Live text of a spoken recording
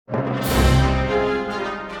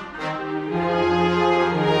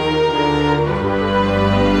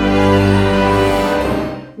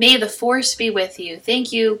May the force be with you.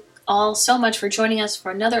 Thank you all so much for joining us for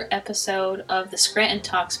another episode of the Scranton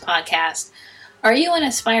Talks podcast. Are you an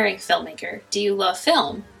aspiring filmmaker? Do you love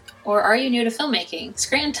film? Or are you new to filmmaking?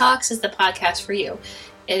 Scranton Talks is the podcast for you.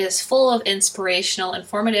 It is full of inspirational,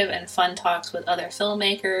 informative, and fun talks with other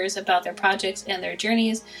filmmakers about their projects and their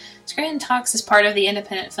journeys. Scranton Talks is part of the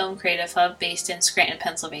Independent Film Creative Hub based in Scranton,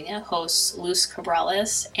 Pennsylvania. Hosts Luz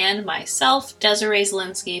Cabrales and myself, Desiree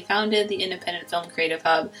Zielinski, founded the Independent Film Creative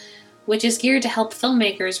Hub, which is geared to help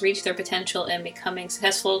filmmakers reach their potential in becoming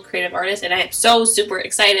successful creative artists. And I am so super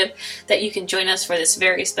excited that you can join us for this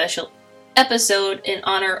very special episode in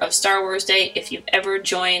honor of Star Wars Day. If you've ever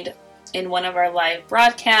joined in one of our live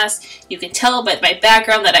broadcasts, you can tell by my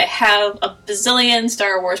background that I have a bazillion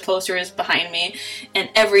Star Wars posters behind me, and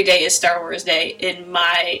every day is Star Wars Day in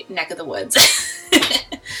my neck of the woods.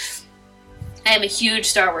 I am a huge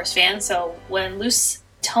Star Wars fan, so when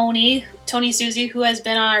Tony Susie, who has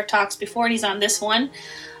been on our talks before, and he's on this one,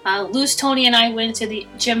 Tony and I went to the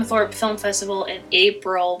Jim Thorpe Film Festival in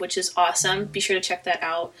April, which is awesome. Be sure to check that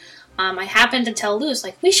out. I happened to tell Luz,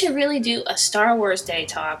 we should really do a Star Wars Day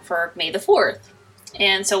talk for May the 4th.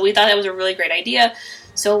 And so we thought that was a really great idea.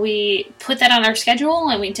 So we put that on our schedule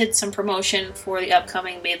and we did some promotion for the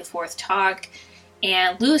upcoming May the 4th talk.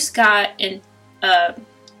 And Luz got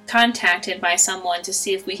contacted by someone to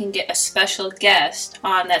see if we can get a special guest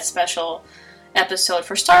on that special episode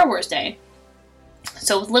for Star Wars Day.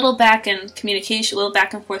 So with little back and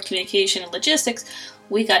forth communication and logistics,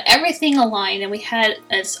 we got everything aligned, and we had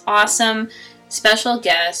this awesome special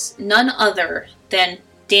guest, none other than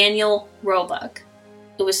Daniel Roebuck.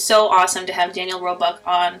 It was so awesome to have Daniel Roebuck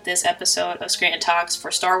on this episode of Scranton Talks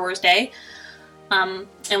for Star Wars Day. And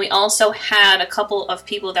we also had a couple of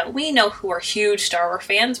people that we know who are huge Star Wars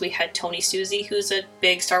fans. We had Tony Susie, who's a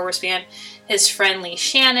big Star Wars fan, his friend Lee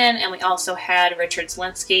Shannon, and we also had Richard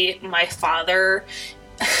Zielinski, my father,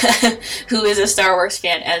 who is a Star Wars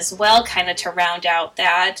fan as well, kind of to round out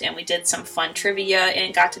that. And we did some fun trivia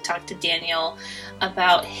and got to talk to Daniel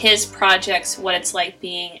about his projects, what it's like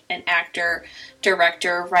being an actor,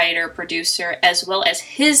 director, writer, producer, as well as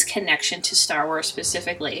his connection to Star Wars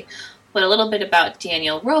specifically. But a little bit about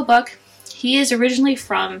Daniel Roebuck. He is originally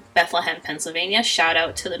from Bethlehem, Pennsylvania. Shout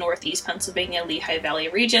out to the Northeast Pennsylvania, Lehigh Valley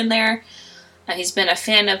region there. He's been a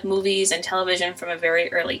fan of movies and television from a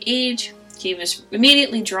very early age. He was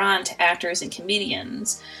immediately drawn to actors and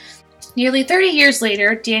comedians. Nearly 30 years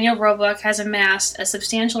later, Daniel Roebuck has amassed a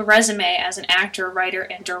substantial resume as an actor, writer,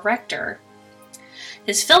 and director.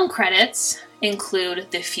 His film credits include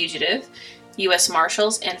The Fugitive, U.S.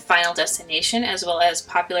 Marshals, and Final Destination, as well as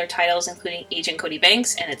popular titles including Agent Cody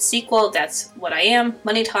Banks and its sequel, That's What I Am,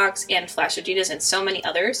 Money Talks, and Flash of Genius, and so many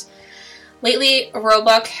others. Lately,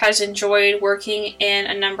 Roebuck has enjoyed working in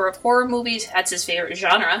a number of horror movies. That's his favorite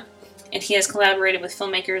genre. And he has collaborated with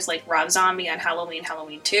filmmakers like Rob Zombie on Halloween,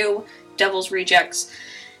 Halloween 2, Devil's Rejects,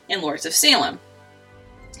 and Lords of Salem.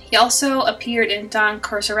 He also appeared in Don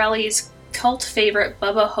Corsorelli's cult favorite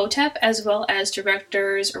Bubba Hotep, as well as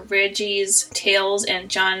directors Reggie's Tales and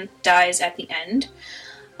John Dies at the End.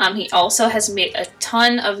 He also has made a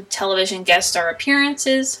ton of television guest star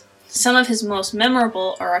appearances. Some of his most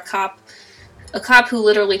memorable are a cop who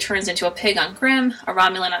literally turns into a pig on Grimm, a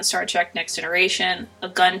Romulan on Star Trek Next Generation, a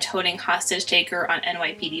gun-toting hostage taker on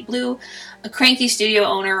NYPD Blue, a cranky studio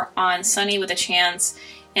owner on Sunny with a Chance,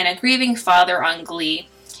 and a grieving father on Glee.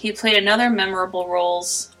 He played another memorable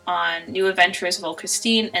roles on New Adventures of Old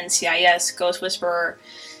Christine, NCIS, Ghost Whisperer,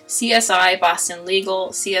 CSI, Boston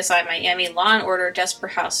Legal, CSI Miami, Law & Order,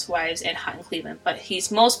 Desperate Housewives, and Hot in Cleveland. But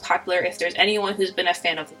he's most popular if there's anyone who's been a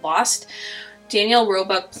fan of Lost. Daniel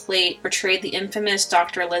Roebuck portrayed the infamous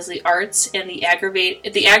Dr. Leslie Arts and the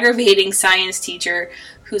aggravating science teacher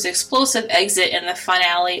whose explosive exit in the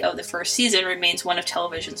finale of the first season remains one of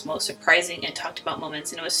television's most surprising and talked about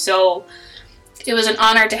moments. And it was an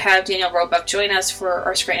honor to have Daniel Roebuck join us for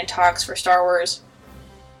our Scranton Talks for Star Wars.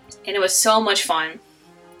 And it was so much fun.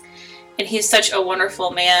 And he's such a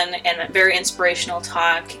wonderful man and a very inspirational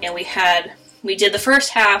talk. And we did the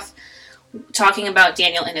first half talking about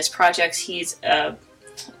Daniel and his projects. He's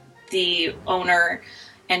the owner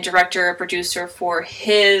and director, producer for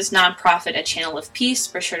his nonprofit, A Channel of Peace.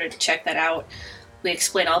 Be sure to check that out. We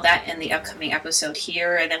explain all that in the upcoming episode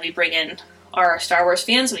here, and then we bring in our Star Wars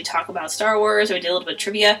fans, and we talk about Star Wars, and we did a little bit of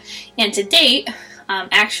trivia. And to date,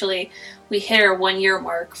 we hit our 1 year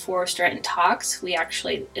mark for Scranton Talks.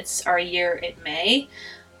 It's our year in May.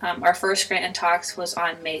 Our first Scranton Talks was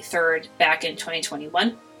on May 3rd back in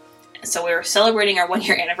 2021. So we're celebrating our 1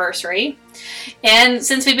 year anniversary. And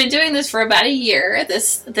since we've been doing this for about a year,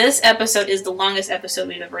 this episode is the longest episode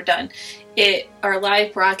we've ever done. Our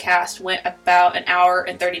live broadcast went about an hour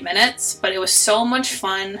and 30 minutes, but it was so much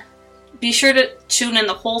fun. Be sure to tune in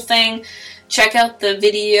the whole thing. Check out the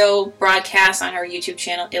video broadcast on our YouTube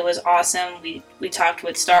channel. It was awesome. We talked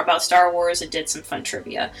about Star Wars and did some fun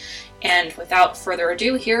trivia. And without further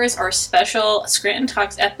ado, here is our special Scranton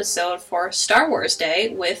Talks episode for Star Wars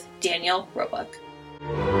Day with Daniel Roebuck.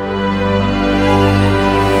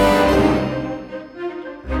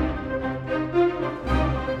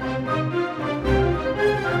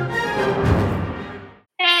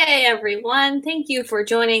 Hey everyone, thank you for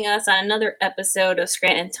joining us on another episode of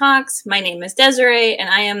Scranton Talks. My name is Desiree, and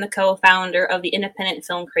I am the co-founder of the Independent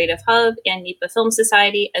Film Creative Hub and NEPA Film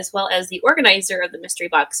Society, as well as the organizer of the Mystery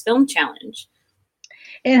Box Film Challenge.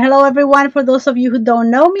 And hello everyone, for those of you who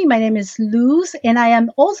don't know me, my name is Luz, and I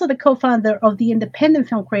am also the co-founder of the Independent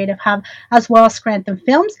Film Creative Hub, as well as Scranton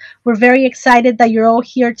Films. We're very excited that you're all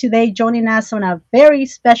here today joining us on a very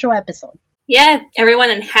special episode. Yeah, everyone,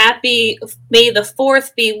 and happy May the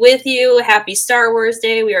 4th be with you. Happy Star Wars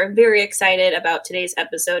Day. We are very excited about today's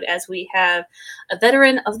episode as we have a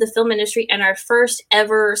veteran of the film industry and our first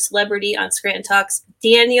ever celebrity on Scranton Talks.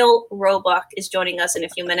 Daniel Roebuck is joining us in a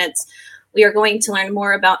few minutes. We are going to learn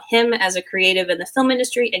more about him as a creative in the film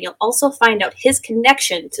industry, and you'll also find out his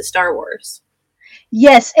connection to Star Wars.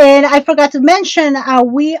 Yes, and I forgot to mention,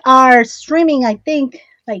 we are streaming, I think,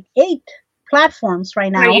 like 8 platforms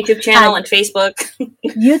right now. Our YouTube channel and Facebook.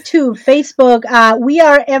 YouTube, Facebook. We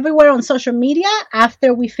are everywhere on social media.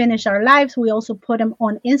 After we finish our lives, we also put them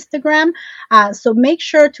on Instagram. So make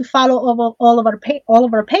sure to follow all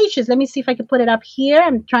of our pages. Let me see if I can put it up here.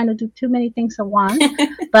 I'm trying to do too many things at once.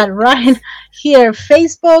 But right here,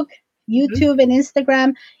 Facebook, YouTube, and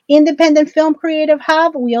Instagram, Independent Film Creative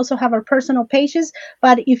Hub. We also have our personal pages,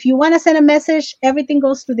 but if you want to send a message, everything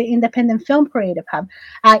goes to the Independent Film Creative Hub.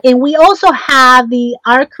 And we also have the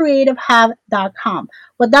ourcreativehub.com.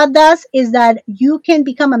 What that does is that you can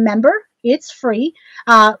become a member. It's free.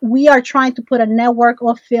 We are trying to put a network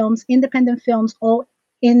of films, independent films, all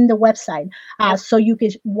in the website. So you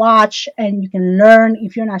can watch and you can learn.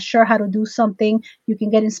 If you're not sure how to do something, you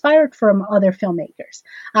can get inspired from other filmmakers.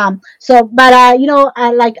 Like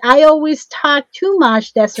I always talk too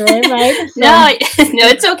much, Desiree, right? So, no,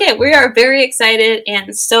 it's okay. We are very excited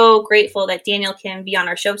and so grateful that Daniel can be on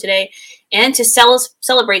our show today. And to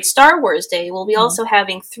celebrate Star Wars Day, we'll be also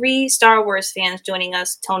having 3 Star Wars fans joining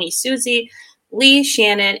us, Tony Susie, Lee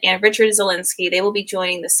Shannon, and Richard Zielinski. They will be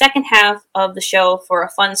joining the second half of the show for a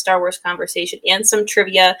fun Star Wars conversation and some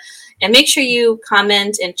trivia. And make sure you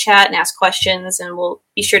comment and chat and ask questions, and we'll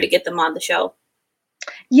be sure to get them on the show.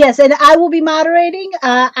 Yes, and I will be moderating.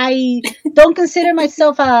 I don't consider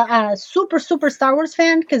myself a super Star Wars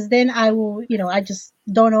fan, because then I will, I just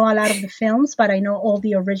don't know a lot of the films, but I know all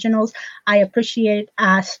the originals. I appreciate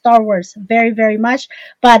Star Wars very, very much.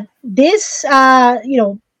 But this,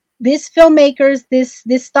 these filmmakers,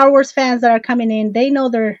 these Star Wars fans that are coming in, they know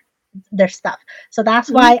their stuff. So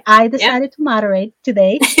that's why I decided to moderate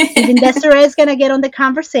today. Even Desiree is going to get on the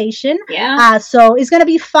conversation. So it's going to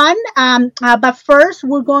be fun. But first,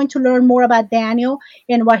 we're going to learn more about Daniel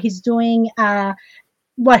and what he's doing,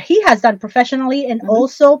 what he has done professionally and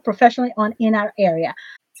also professionally in our area.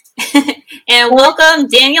 And welcome,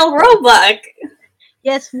 Daniel Roebuck.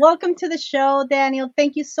 Yes, welcome to the show, Daniel.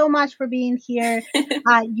 Thank you so much for being here.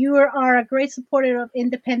 You are a great supporter of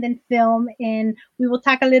independent film, and we will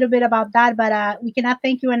talk a little bit about that, but we cannot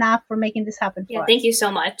thank you enough for making this happen for us. Thank you so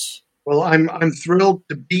much. Well, I'm thrilled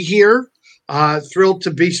to be here, thrilled to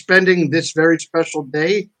be spending this very special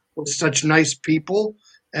day with such nice people,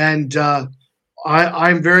 and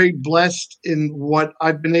I'm very blessed in what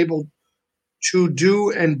I've been able to do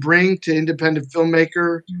and bring to independent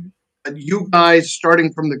filmmaker. You guys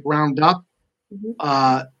starting from the ground up,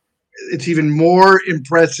 it's even more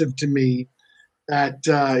impressive to me that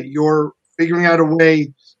you're figuring out a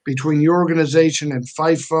way between your organization and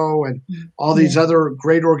FIFO and all these other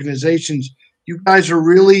great organizations. You guys are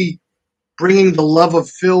really bringing the love of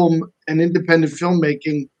film and independent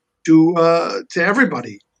filmmaking to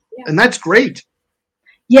everybody, and that's great.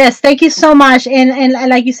 Yes, thank you so much. And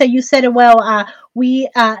like you said it well. we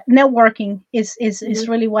networking is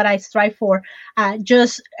really what I strive for.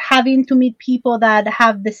 Just having to meet people that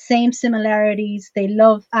have the same similarities. They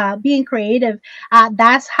love being creative.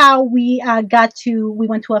 That's how we we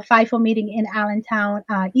went to a FIFO meeting in Allentown,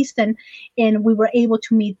 Easton, and we were able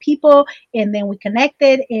to meet people, and then we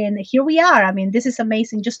connected, and here we are. I mean, this is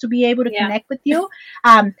amazing just to be able to connect with you.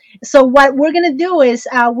 So what we're gonna do is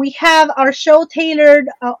we have our show tailored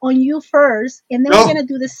on you first, and then we're gonna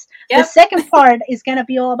do this. The second part is gonna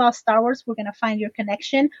be all about Star Wars. We're gonna find your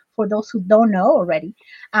connection for those who don't know already.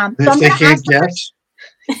 So I'm gonna ask the first.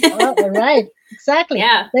 Oh, all right, exactly.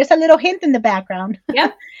 Yeah. There's a little hint in the background.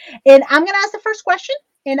 Yeah. And I'm gonna ask the first question,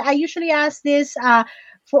 and I usually ask this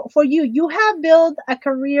for you. You have built a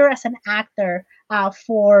career as an actor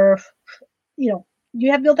for you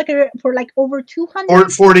have built a career for like over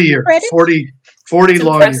 200 40 years credits? 40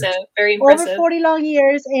 long impressive. years. Very impressive. Over 40 long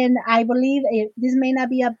years, and I believe this may not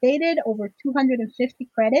be updated, over 250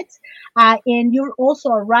 credits. And you're also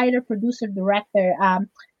a writer, producer, director.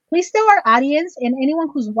 Please tell our audience and anyone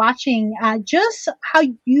who's watching just how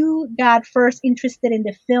you got first interested in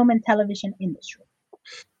the film and television industry.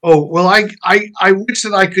 Oh, well, I wish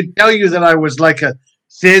that I could tell you that I was like a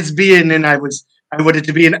thespian and I wanted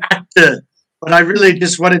to be an actor, but I really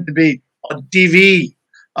just wanted to be on TV.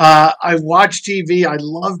 I watched TV. I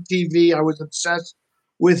loved TV. I was obsessed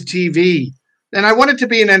with TV. And I wanted to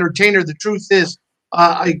be an entertainer. The truth is,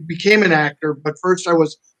 I became an actor, but first I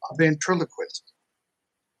was a ventriloquist.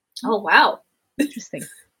 Oh, wow. Interesting.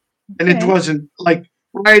 And it wasn't like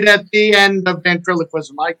right at the end of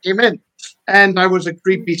ventriloquism. I came in and I was a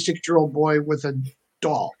creepy 6-year-old boy with a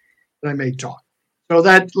doll that I made talk. So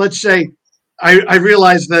that, let's say, I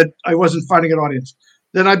realized that I wasn't finding an audience.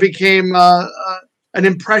 Then I became an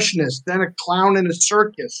impressionist, then a clown in a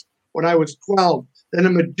circus when I was 12, then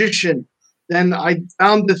a magician. Then I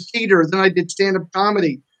found the theater. Then I did stand-up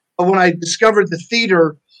comedy. But when I discovered the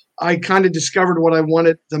theater, I kind of discovered what I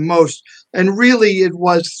wanted the most. And really, it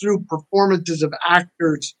was through performances of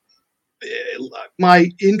actors.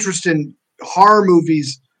 My interest in horror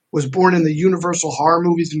movies was born in the Universal horror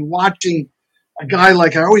movies and watching a guy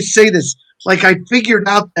like, I always say this, like I figured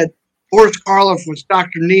out that Boris Karloff was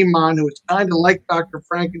Dr. Niemann, who was kind of like Dr.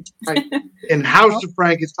 Frankenstein in House of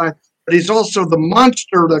Frankenstein, but he's also the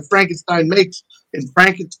monster that Frankenstein makes in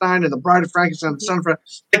Frankenstein and the Bride of Frankenstein, the Son of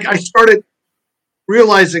Frankenstein. Like I started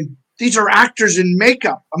realizing these are actors in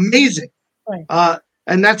makeup, amazing. Right.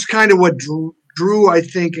 And that's kind of what drew, I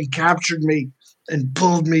think, and captured me and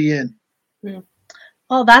pulled me in. Mm.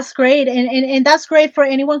 Oh, that's great. And that's great for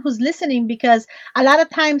anyone who's listening, because a lot of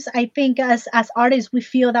times I think as artists, we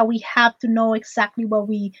feel that we have to know exactly what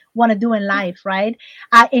we want to do in life, right?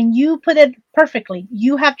 And you put it perfectly.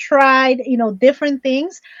 You have tried, different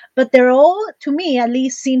things, but they're all, to me at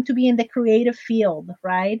least, seem to be in the creative field,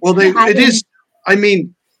 right? Well, it is. I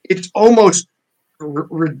mean, it's almost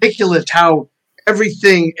ridiculous how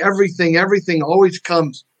everything always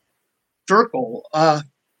comes circle. I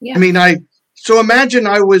mean, So imagine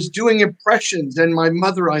I was doing impressions, and my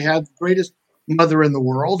mother, I had the greatest mother in the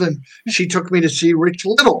world, and she took me to see Rich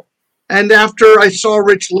Little. And after I saw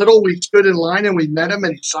Rich Little, we stood in line and we met him,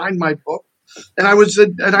 and he signed my book. And I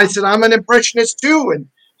said, I'm an impressionist too. And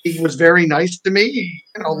he was very nice to me,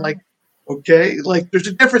 like, okay, like there's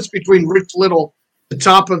a difference between Rich Little, the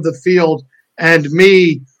top of the field, and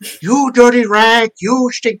me, you dirty rag,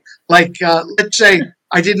 you stink. Like, let's say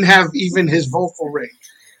I didn't have even his vocal range.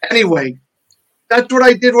 Anyway, that's what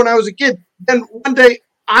I did when I was a kid. Then one day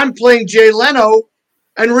I'm playing Jay Leno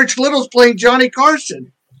and Rich Little's playing Johnny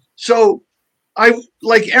Carson. So I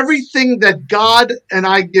like everything that God, and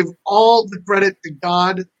I give all the credit to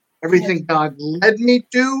God, everything God led me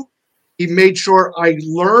to, he made sure I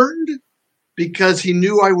learned because he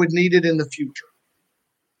knew I would need it in the future.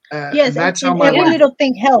 Yes, and that's how every little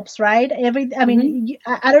thing helps, right? I mean,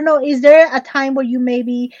 I don't know, is there a time where you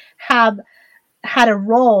maybe have had a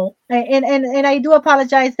role, and I do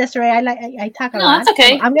apologize, Desiree. I talk a lot. No, it's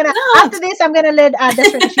okay. So I'm gonna after this, I'm gonna let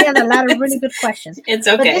Desiree. She has a lot of really good questions. It's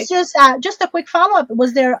okay. But it's just a quick follow up.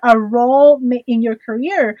 Was there a role in your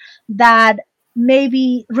career that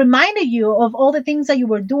maybe reminded you of all the things that you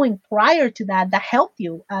were doing prior to that helped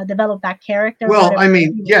you develop that character? Well, I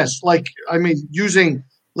mean, yes, using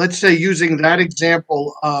that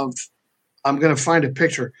example of, I'm going to find a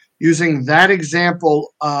picture, using that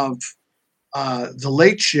example of The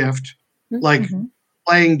Late Shift,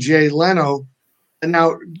 playing Jay Leno. And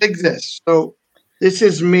now dig this. So this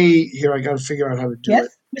is me here. I got to figure out how to do it. Yes,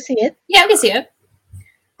 we see it. Yeah, we see it.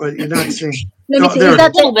 But you're not seeing. Let me see. Is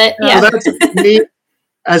that a little bit? Yeah. So that's me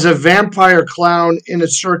as a vampire clown in a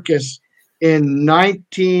circus in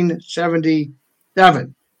 1970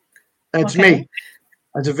 Devin. That's Okay. me.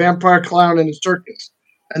 As a vampire clown in a circus.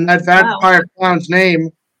 And that Wow. vampire clown's name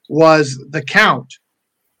was the Count.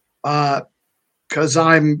 Because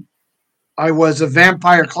I was a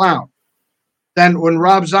vampire clown. Then when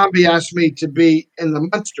Rob Zombie asked me to be in the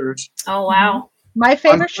Munsters, Oh, wow. My I'm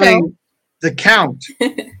favorite show. playing the Count,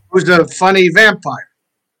 who's a funny vampire.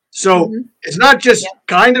 So it's not just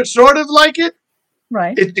kind of sort of like it,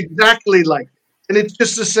 Right. it's exactly like it. And it's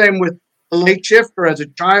just the same with The Late Shift, or as a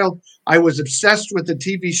child, I was obsessed with the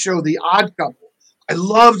TV show The Odd Couple. I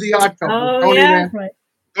love The Odd Couple. Oh, Tony yeah. Rand- Right.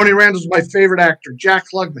 Tony Randall's my favorite actor. Jack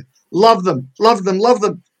Klugman. Love them, love them, love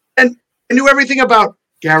them. And I knew everything about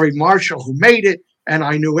Gary Marshall, who made it, and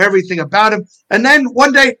I knew everything about him. And then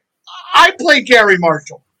one day, I played Gary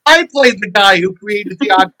Marshall. I played the guy who created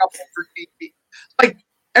The Odd Couple for TV. Like,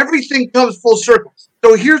 everything comes full circle.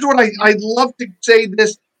 So here's what I love to say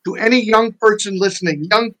this to any young person listening,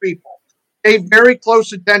 young people. Pay very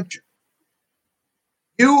close attention.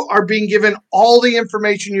 You are being given all the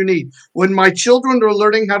information you need. When my children are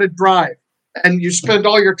learning how to drive, and you spend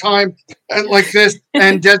all your time like this,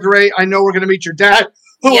 and Desiree, I know we're going to meet your dad.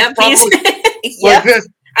 Who Yep, probably he's, like this.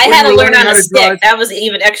 I when had to you were learn learning on how a to stick. drive. That was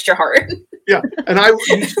even extra hard. Yeah, and I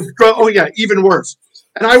used to oh yeah, even worse.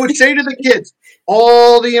 And I would say to the kids,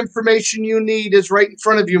 all the information you need is right in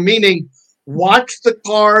front of you, meaning watch the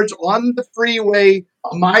cars on the freeway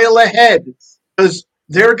a mile ahead, because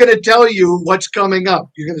they're going to tell you what's coming up.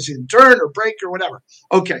 You're going to see them turn or brake or whatever.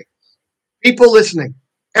 Okay, people listening,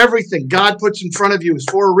 everything God puts in front of you is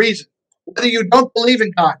for a reason. Whether you don't believe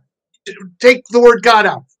in God, take the word God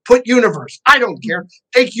out. Put universe. I don't care.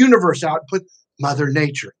 Take universe out. Put Mother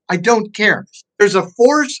Nature. I don't care. There's a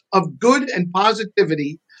force of good and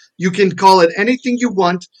positivity. You can call it anything you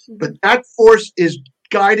want, but that force is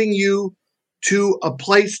guiding you to a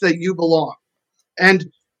place that you belong. And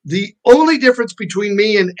the only difference between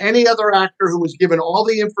me and any other actor who was given all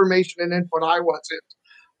the information and input I wasn't,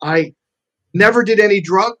 I never did any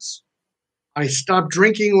drugs. I stopped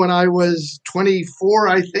drinking when I was 24,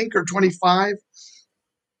 I think, or 25.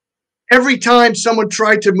 Every time someone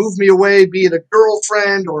tried to move me away, be it a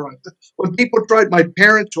girlfriend or when people tried, my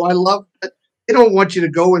parents, who I love, they don't want you to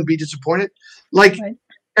go and be disappointed. Like Right.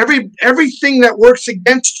 everything that works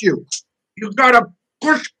against you, you gotta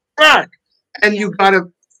push back and you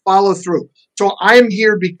gotta follow through. So I'm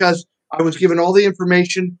here because I was given all the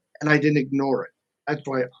information and I didn't ignore it. That's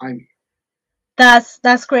why I'm here.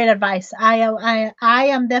 That's great advice. I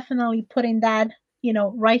am definitely putting that,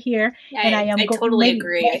 right here, and I am I totally maybe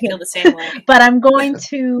agree. right I here, feel the same way. but I'm going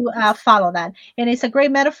to follow that. And it's a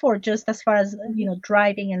great metaphor, just as far as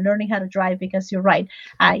driving and learning how to drive, because you're right.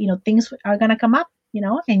 Things are gonna come up,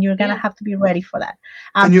 and you're gonna have to be ready for that.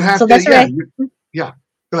 And you have So to, Desiree, yeah.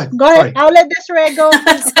 Go ahead. go ahead. Sorry. I'll let Desiree go for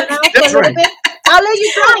now for a That's little right. bit. I'll let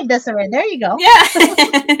you drive, Desiree. There you go. Yeah.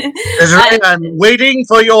 Desiree, I'm waiting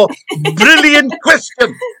for your brilliant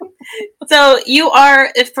question. So you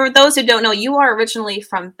are, for those who don't know, you are originally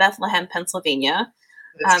from Bethlehem, Pennsylvania.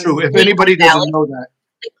 That's true. If Lehigh anybody Valley, doesn't know that.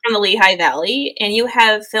 from the Lehigh Valley, and you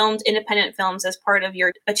have filmed independent films as part of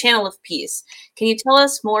a channel of peace. Can you tell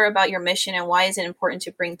us more about your mission and why is it important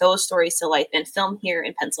to bring those stories to life and film here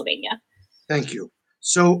in Pennsylvania? Thank you.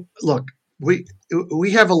 So, look, we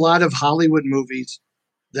have a lot of Hollywood movies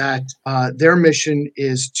that their mission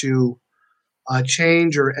is to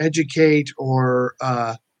change or educate or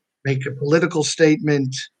make a political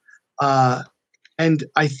statement. And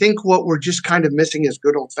I think what we're just kind of missing is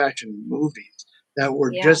good old-fashioned movies that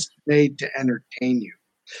were just made to entertain you.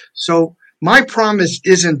 So my promise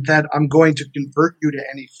isn't that I'm going to convert you to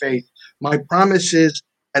any faith. My promise is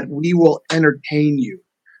that we will entertain you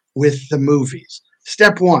with the movies.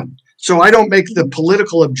 Step one. So I don't make the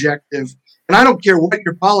political objective, and I don't care what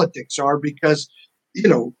your politics are, because,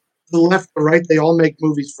 the left, the right, they all make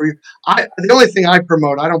movies for you. The only thing I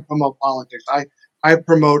promote, I don't promote politics. I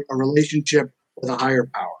promote a relationship with a higher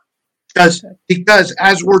power. Because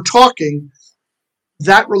as we're talking,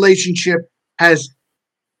 that relationship has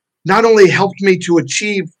not only helped me to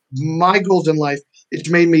achieve my goals in life, it's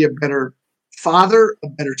made me a better father, a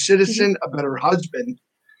better citizen, a better husband.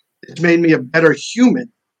 It's made me a better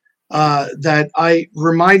human. That I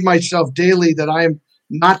remind myself daily that I am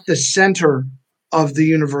not the center of the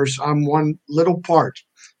universe. I'm one little part.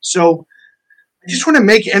 So I just want to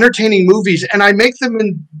make entertaining movies, and I make them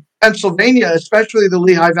in Pennsylvania, especially the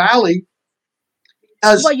Lehigh Valley.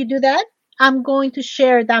 While you do that, I'm going to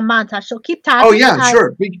share that montage. So keep talking. Oh, yeah,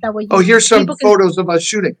 sure. Here's some photos of us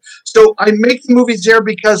shooting. So I make the movies there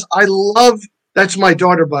because I love, that's my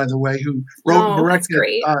daughter, by the way, who wrote and directed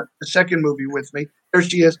the second movie with me. There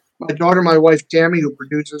she is. My daughter, my wife, Tammy, who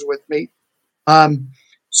produces with me.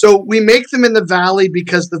 So we make them in the valley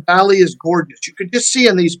because the valley is gorgeous. You could just see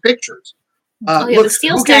in these pictures. Oh yeah, Look, the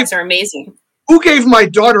steel stacks are amazing. who gave my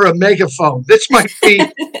daughter a megaphone? This might be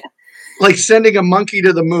like sending a monkey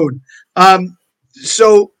to the moon.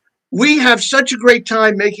 So we have such a great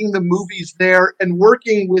time making the movies there and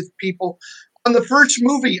working with people. On the first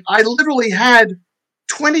movie, I literally had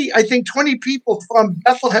 20 people from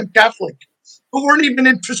Bethlehem Catholic who weren't even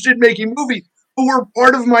interested in making movies, who were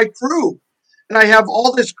part of my crew. And I have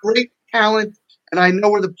all this great talent, and I know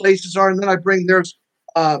where the places are. And then I bring there's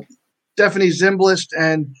Stephanie Zimbalist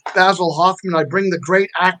and Basil Hoffman. I bring the great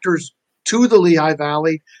actors to the Lehigh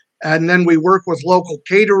Valley, and then we work with local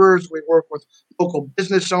caterers. We work with local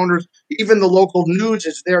business owners. Even the local news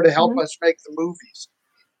is there to help us make the movies.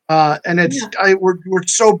 And we're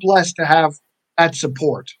so blessed to have that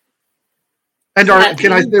support. And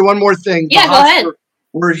can I say one more thing? Yeah, go ahead.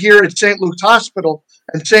 We're here at St. Luke's Hospital,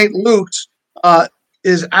 and St. Luke's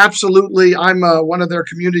is absolutely. I'm one of their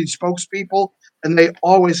community spokespeople, and they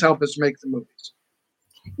always help us make the movies.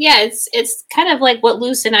 Yeah, it's kind of like what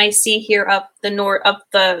Luce and I see here up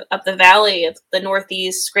the valley of the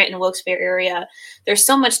northeast Scranton Wilkes-Barre area. There's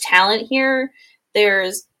so much talent here.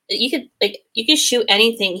 You could shoot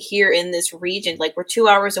anything here in this region. Like, we're 2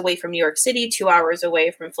 hours away from New York City, 2 hours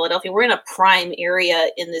away from Philadelphia. We're in a prime area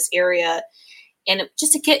in this area, and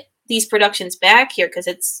just to get these productions back here, because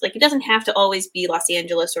it's like, it doesn't have to always be Los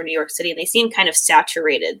Angeles or New York City, and they seem kind of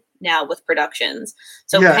saturated now with productions.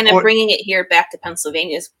 So bringing it here back to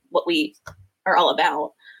Pennsylvania is what we are all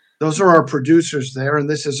about. Those are our producers there, and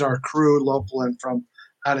this is our crew, local and from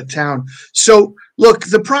out of town. So look,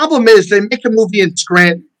 the problem is they make a movie in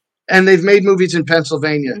Scranton, and they've made movies in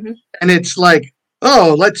Pennsylvania, and it's like,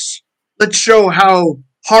 oh, let's show how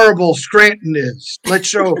horrible Scranton is. Let's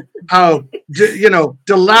show how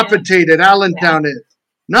dilapidated Allentown is.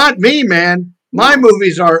 Not me, man. My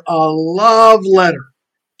movies are a love letter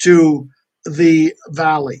to the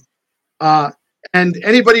Valley. And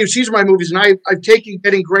anybody who sees my movies, and I've taken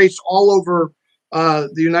Getting Grace all over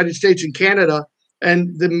the United States and Canada,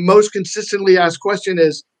 and the most consistently asked question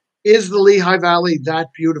is the Lehigh Valley that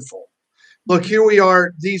beautiful? Look, here we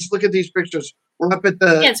are. Look at these pictures. We're up at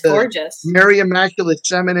it's gorgeous. Mary Immaculate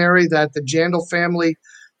Seminary that the Jandal family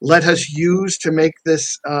let us use to make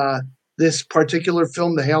this particular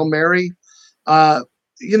film, the Hail Mary.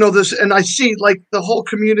 This, and I see like the whole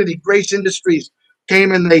community, Grace Industries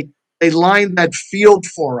came and they lined that field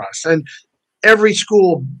for us, and every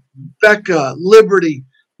school, Becca, Liberty,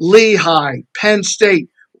 Lehigh, Penn State,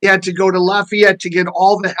 we had to go to Lafayette to get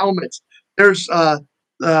all the helmets. There's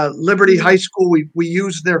Liberty High School. We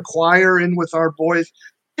used their choir in with our boys.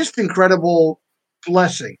 Just incredible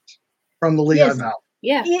blessings from the Lehigh Valley.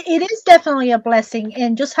 Yeah, it is definitely a blessing,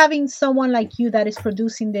 and just having someone like you that is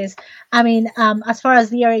producing this. I mean, as far as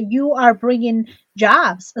the area, you are bringing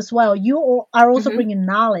jobs as well. You are also bringing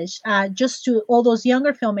knowledge, just to all those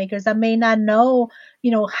younger filmmakers that may not know,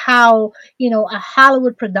 how a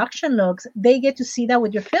Hollywood production looks. They get to see that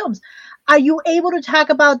with your films. Are you able to talk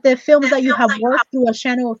about the films that you have worked through A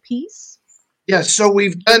Channel of Peace? Yes, so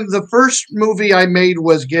we've done, the first movie I made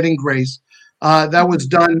was Getting Grace. That was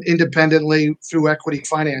done independently through equity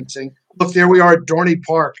financing. Look, there we are at Dorney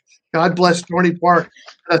Park. God bless Dorney Park.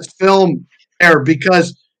 That's filmed there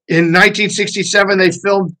because in 1967 they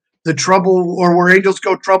filmed The Trouble, or Where Angels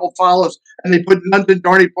Go, Trouble Follows, and they put Nuns in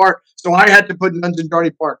Dorney Park. So I had to put Nuns in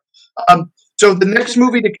Dorney Park. So the next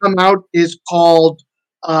movie to come out is called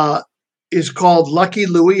Lucky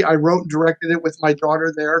Louie. I wrote and directed it with my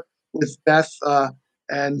daughter there, with Beth,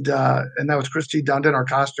 and that was Christy Dundon, our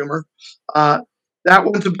costumer. That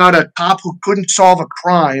one's about a cop who couldn't solve a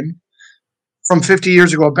crime from 50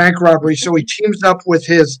 years ago, a bank robbery. So he teams up with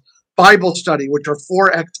his Bible study, which are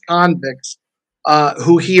 4 ex-convicts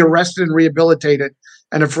who he arrested and rehabilitated,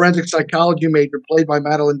 and a forensic psychology major played by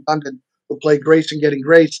Madeline Dundon, who played Grace in Getting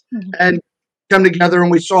Grace, and come together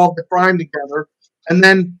and we solve the crime together. And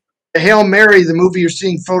then the Hail Mary, the movie you're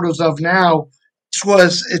seeing photos of now,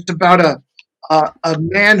 it's about a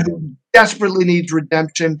man who desperately needs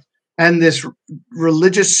redemption, and this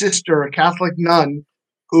religious sister, a Catholic nun,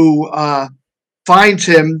 who finds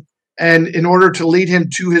him, and in order to lead him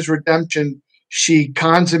to his redemption, she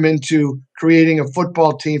cons him into creating a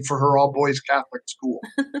football team for her all-boys Catholic school.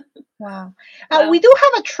 Wow. We do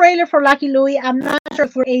have a trailer for Lucky Louie. I'm not sure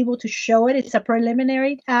if we're able to show it. It's a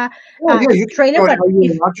preliminary trailer. But you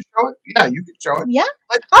want to show it? Yeah, you can show it. Yeah.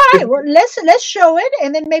 All right. Well, let's show it,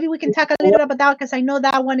 and then maybe we can talk a little bit about that, because I know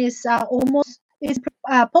that one is almost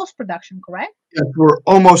post-production, correct? Yes, we're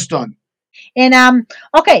almost done. And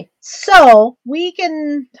okay, so we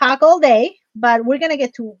can talk all day, but we're gonna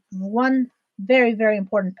get to one very, very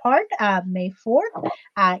important part. May 4th.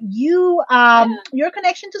 Your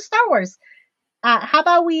connection to Star Wars. How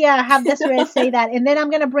about we have Desiree say that, and then I'm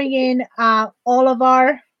gonna bring in all of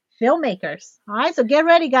our filmmakers. All right, so get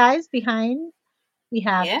ready, guys. Behind we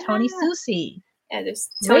have Tony Susie. Yeah, there's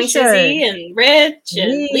Tony Susie and Rich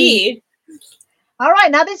and Lee. All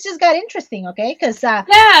right, now this just got interesting, okay? Because what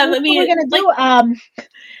we're gonna do.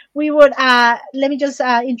 We would let me just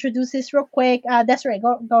introduce this real quick. Desiree,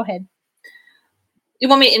 go ahead. You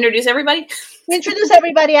want me to introduce everybody? Introduce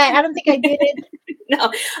everybody. I don't think I did it.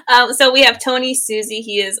 No. So we have Tony Susie.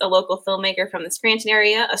 He is a local filmmaker from the Scranton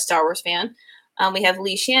area, a Star Wars fan. We have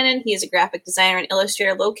Lee Shannon. He is a graphic designer and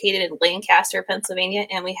illustrator located in Lancaster, Pennsylvania.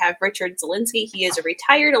 And we have Richard Zielinski. He is a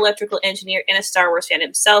retired electrical engineer and a Star Wars fan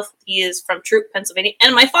himself. He is from Troop, Pennsylvania,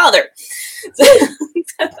 and my father.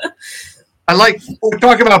 We're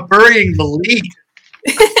talking about burying the lead.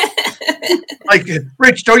 Like,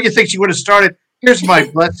 Rich, don't you think she would have started? Here's my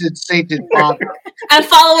blessed sainted father. I'm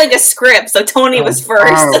following a script, so Tony was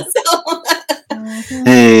first.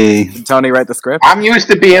 Hey, Tony, write the script. I'm used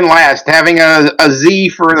to being last, having a Z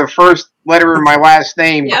for the first letter in my last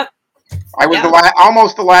name. Yep. I was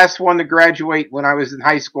almost the last one to graduate when I was in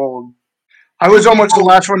high school. I was almost the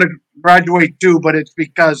last one to graduate too, but it's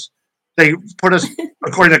because they put us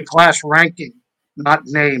according to class ranking, not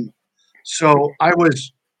name. So I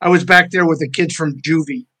was back there with the kids from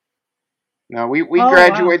juvie. No, we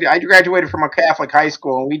graduated. Wow. I graduated from a Catholic high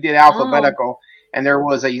school, and we did alphabetical. And there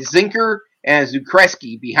was a Zinker and a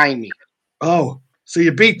Zukreski behind me. Oh, so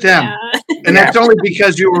you beat them, and that's only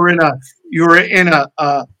because you were in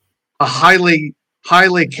a highly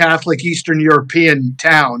Catholic Eastern European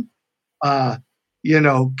town.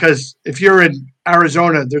 Because if you're in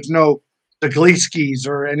Arizona, there's no the Gleeskis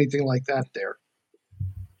or anything like that there.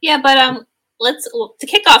 Yeah, but to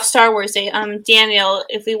kick off Star Wars Day, Daniel,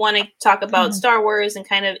 if we want to talk about Star Wars and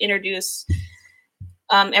kind of introduce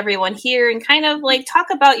everyone here and kind of like talk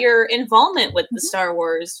about your involvement with the Star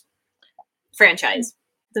Wars franchise,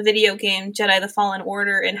 the video game Jedi: The Fallen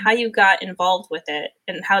Order, and how you got involved with it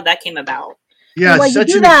and how that came about. Yeah, while you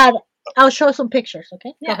do that, I'll show some pictures.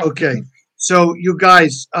 Okay. Yeah. Okay. So you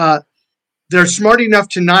guys, they're smart enough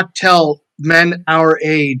to not tell men our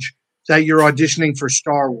age that you're auditioning for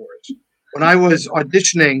Star Wars. When I was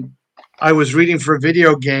auditioning, I was reading for a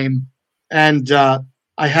video game, and I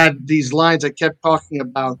had these lines. I kept talking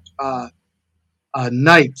about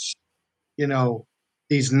knights,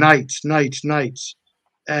 these knights.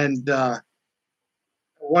 And at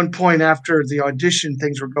one point after the audition,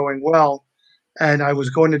 things were going well, and I was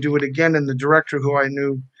going to do it again, and the director, who I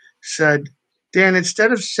knew, said, Dan,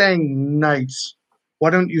 instead of saying knights, why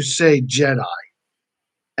don't you say Jedi?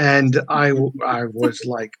 And I was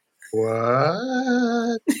like,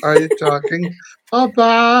 what are you talking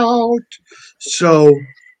about? So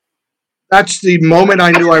that's the moment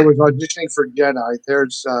I knew I was auditioning for Jedi.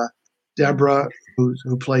 There's Deborah,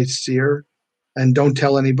 who plays Seer. And don't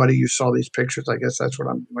tell anybody you saw these pictures. I guess that's what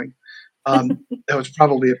I'm doing. That was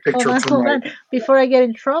probably a picture hold on. Before I get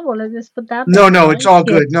in trouble, let's just put that. No, it's all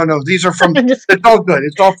good. No, these are from. It's all good.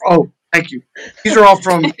 It's all. Oh, thank you. These are all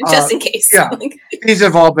from. Just in case. Yeah, these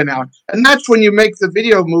have all been out, and that's when you make the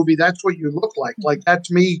video movie. That's what you look like. Like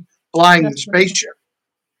that's me flying the spaceship.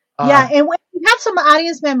 Yeah, and when we have some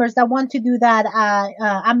audience members that want to do that,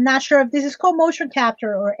 I'm not sure if this is called motion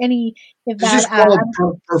capture or any. This is called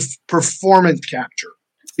performance capture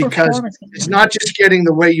because it's not just getting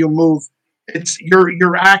the way you move. It's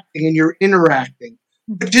you're acting and you're interacting,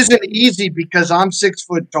 which isn't easy because I'm 6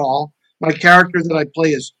 foot tall. My character that I play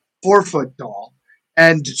is 4 foot tall,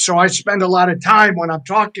 and so I spend a lot of time when I'm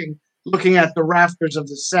talking looking at the rafters of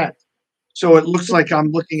the set, so it looks like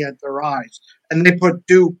I'm looking at their eyes. And they put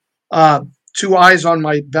two eyes on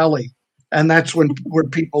my belly, and that's where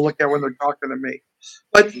people look at when they're talking to me.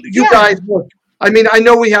 But you guys, look, I mean, I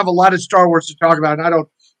know we have a lot of Star Wars to talk about, and I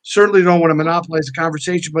certainly don't want to monopolize the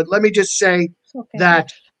conversation, but let me just say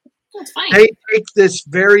that they take this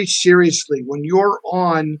very seriously. When you're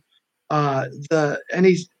on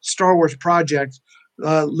any Star Wars project,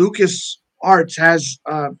 Lucas Arts has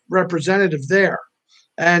a representative there.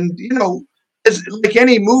 And, like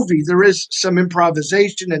any movie, there is some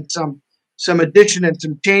improvisation and some addition and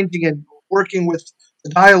some changing and working with the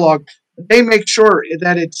dialogue. They make sure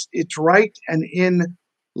that it's right and in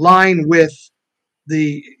line with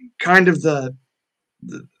the kind of the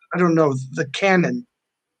canon,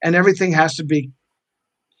 and everything has to be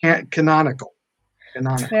canonical.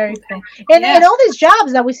 Very cool. And all these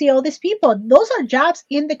jobs that we see, all these people, those are jobs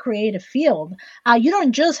in the creative field. You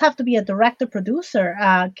don't just have to be a director, producer,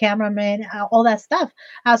 cameraman, all that stuff.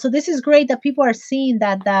 So this is great that people are seeing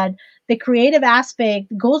that the creative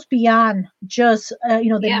aspect goes beyond just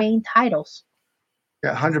the main titles.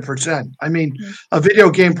 Yeah, 100%. I mean, a video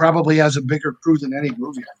game probably has a bigger crew than any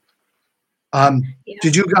movie.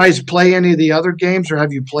 Did you guys play any of the other games, or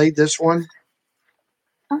have you played this one?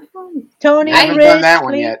 Tony, I haven't done that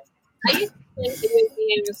one yet. I used to play video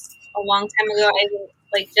games a long time ago. I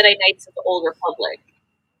like Jedi Knights of the Old Republic.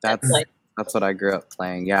 That's what I grew up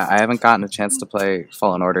playing. Yeah, I haven't gotten a chance to play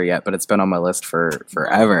Fallen Order yet, but it's been on my list for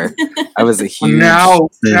forever. I was a huge now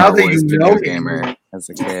that video gamer as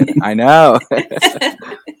a kid. I know.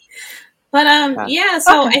 But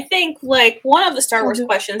so I think like one of the Star Wars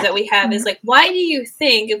questions that we have is like, why do you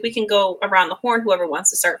think, if we can go around the horn, whoever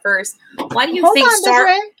wants to start first, why do you think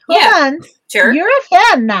Hold on. Sure. You're a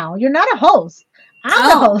fan now. You're not a host. I'm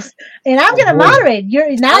the host, and I'm going to moderate. You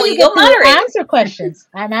get to answer questions.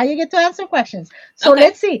 And now you get to answer questions. So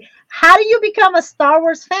let's see. How do you become a Star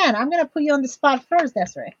Wars fan? I'm going to put you on the spot first,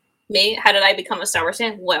 Desiree. Me? How did I become a Star Wars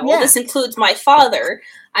fan? Well, this includes my father.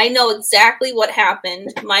 I know exactly what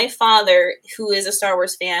happened. My father, who is a Star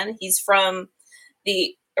Wars fan, he's from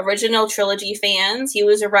the original trilogy fans. He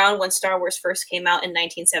was around when Star Wars first came out in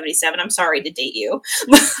 1977. I'm sorry to date you,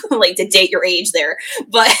 like to date your age there.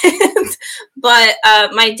 But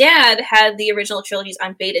my dad had the original trilogies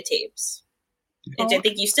on beta tapes. And I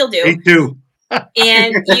think you still do. Me too.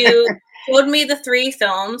 And you showed me the 3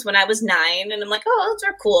 films when I was 9, and I'm like, oh, those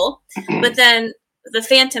are cool. But then The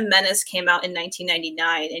Phantom Menace came out in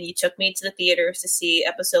 1999, and you took me to the theaters to see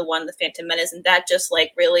Episode 1, The Phantom Menace, and that just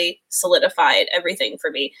like really solidified everything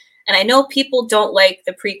for me. And I know people don't like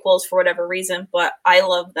the prequels for whatever reason, but I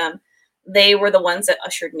love them. They were the ones that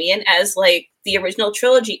ushered me in, as like the original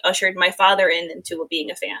trilogy ushered my father into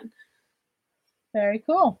being a fan. Very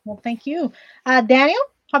cool. Well, thank you. Daniel,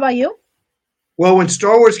 how about you? Well, when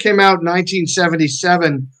Star Wars came out in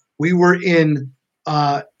 1977, we were in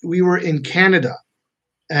Canada,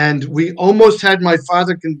 and we almost had my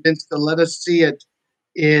father convinced to let us see it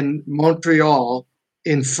in Montreal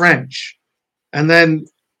in French. And then,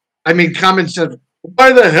 Common said,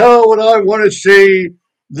 why the hell would I want to see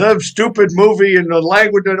the stupid movie in the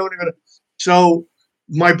language I don't even... So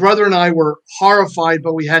my brother and I were horrified,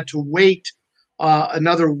 but we had to wait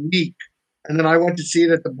another week. And then I went to see it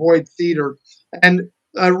at the Boyd Theater. And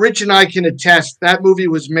Rich and I can attest, that movie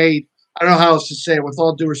was made, I don't know how else to say it, with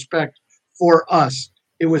all due respect, for us.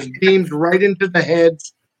 It was beamed right into the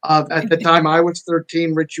heads of, at the time I was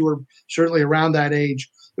 13, Rich, you were certainly around that age.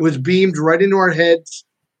 It was beamed right into our heads.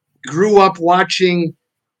 Grew up watching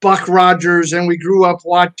Buck Rogers, and we grew up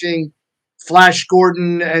watching Flash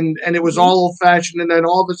Gordon, and it was all old-fashioned, and then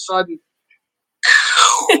all of a sudden,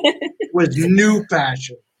 it was new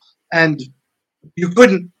fashion. And you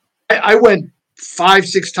couldn't... I went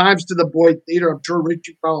 5-6 times to the Boyd Theater. I'm sure Rich,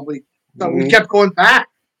 you probably... But we kept going back.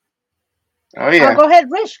 Oh, yeah. Go ahead,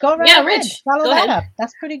 Rich. Go right ahead. Rich. Follow that up.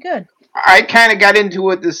 That's pretty good. I kind of got into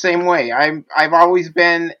it the same way. I've always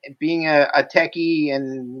been, being a techie,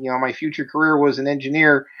 and my future career was an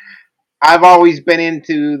engineer. I've always been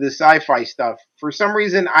into the sci-fi stuff. For some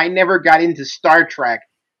reason, I never got into Star Trek.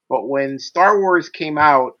 But when Star Wars came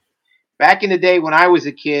out, back in the day when I was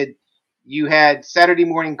a kid, you had Saturday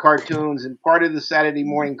morning cartoons, and part of the Saturday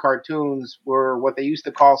morning cartoons were what they used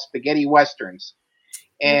to call spaghetti westerns.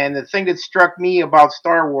 And the thing that struck me about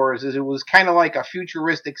Star Wars is it was kind of like a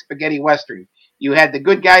futuristic spaghetti western. You had the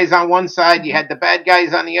good guys on one side, you had the bad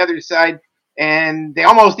guys on the other side, and they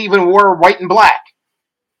almost even wore white and black.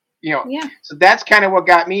 So that's kind of what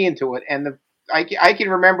got me into it. And I can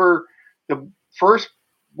remember the first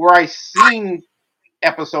where I seen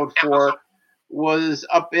Episode 4 was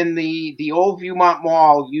up in the old Viewmont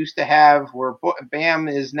Mall used to have, where BAM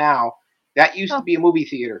is now. That used to be a movie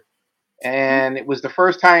theater. And it was the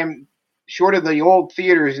first time, short of the old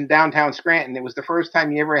theaters in downtown Scranton, it was the first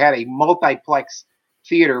time you ever had a multiplex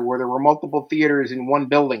theater where there were multiple theaters in one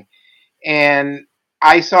building. And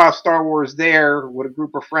I saw Star Wars there with a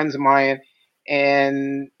group of friends of mine.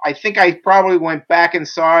 And I think I probably went back and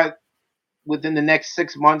saw it within the next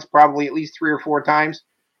 6 months, probably at least 3 or 4 times.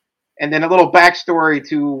 And then a little backstory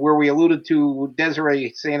to where we alluded to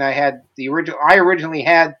Desiree saying I originally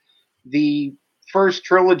had the first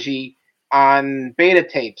trilogy on beta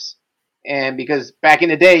tapes, and because back in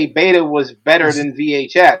the day beta was better than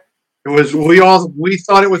VHS. It was we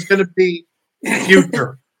thought it was going to be the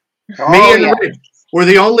future. Me and Rich were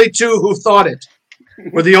the only two who thought it.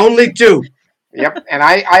 We're the only two. Yep, and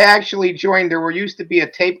I actually joined. There used to be a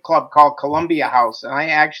tape club called Columbia House, and I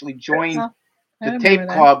actually joined Oh, I the remember tape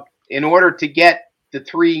that. club in order to get the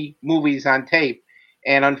 3 movies on tape.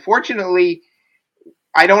 And unfortunately,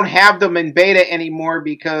 I don't have them in beta anymore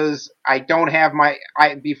because I don't have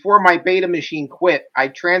before my beta machine quit, I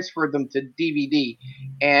transferred them to DVD,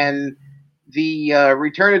 and the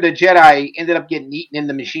Return of the Jedi ended up getting eaten in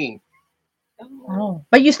the machine. Oh,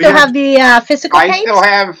 but you We still have have the physical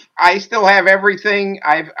tapes? I still have everything.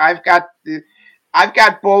 I've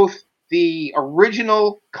got both the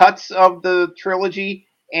original cuts of the trilogy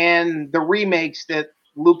and the remakes that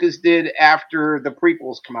Lucas did after the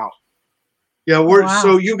prequels come out. Yeah, Wow.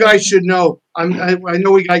 so you guys should know. I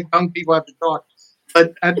know we got young people have to talk,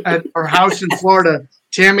 but at our house in Florida,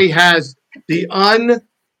 Tammy has the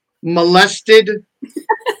unmolested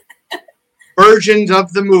versions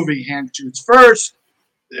of the movie. Hand shoots first.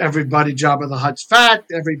 Everybody Jabba the Hutt's fat.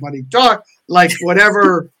 Everybody talk like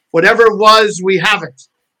whatever it was. We have it,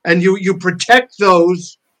 and you protect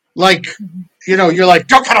those like you're like,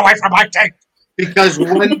 don't get away from my tape, because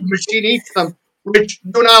when the machine eats them. Rich,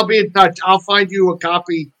 you and I'll be in touch. I'll find you a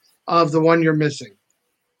copy of the one you're missing.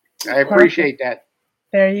 I appreciate that.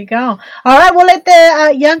 There you go. All right, we'll let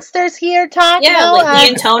the youngsters here talk Yeah, now. like Lee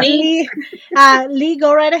and Tony. Lee,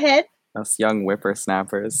 go right ahead. Us young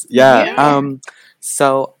whippersnappers. Yeah. Yeah.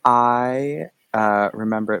 So I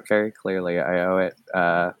remember it very clearly. I owe it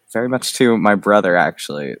very much to my brother,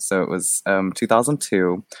 actually. So it was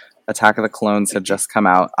 2002. Attack of the Clones had just come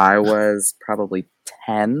out. I was probably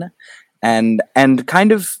 10, and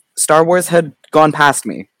kind of Star Wars had gone past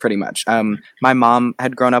me pretty much. My mom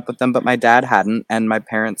had grown up with them, but my dad hadn't, and my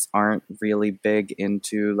parents aren't really big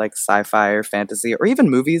into like sci-fi or fantasy or even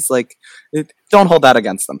movies. Like, don't hold that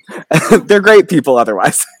against them. They're great people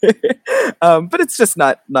otherwise, but it's just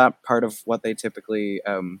not part of what they typically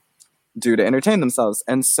do to entertain themselves.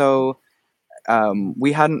 And so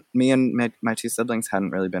me and my 2 siblings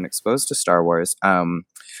hadn't really been exposed to Star Wars.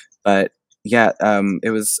 But yeah, it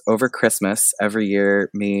was over Christmas every year.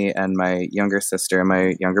 Me and my younger sister and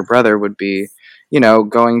my younger brother would be,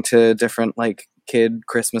 going to different like kid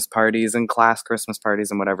Christmas parties and class Christmas parties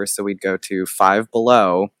and whatever. So we'd go to Five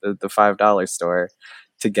Below, the $5 store,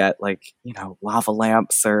 to get like lava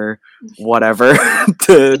lamps or whatever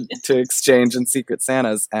to exchange in Secret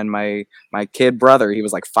Santas. And my kid brother, he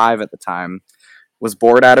was like 5 at the time, was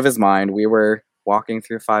bored out of his mind. We were walking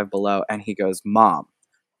through Five Below, and he goes, Mom,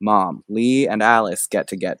 Lee and Alice get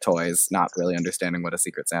toys, not really understanding what a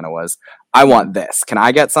Secret Santa was. I want this. Can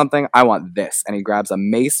I get something? I want this. And he grabs a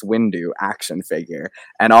Mace Windu action figure.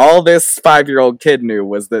 And all this 5-year-old kid knew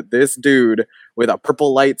was that this dude with a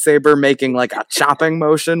purple lightsaber making like a chopping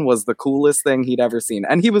motion was the coolest thing he'd ever seen.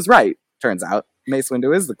 And he was right, turns out. Mace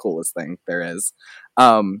Windu is the coolest thing there is.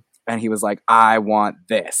 And he was like, I want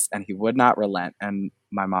this. And he would not relent. And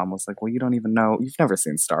my mom was like, well, you don't even know. You've never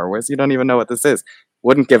seen Star Wars. You don't even know what this is.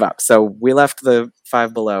 Wouldn't give up. So we left the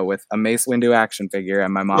Five Below with a Mace Windu action figure.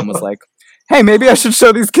 And my mom was like, hey, maybe I should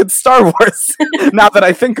show these kids Star Wars now that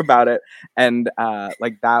I think about it. And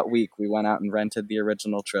like that week, we went out and rented the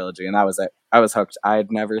original trilogy. And that was it. I was hooked. I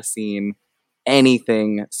had never seen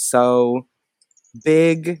anything so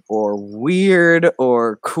big or weird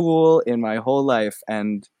or cool in my whole life.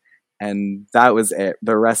 And that was it.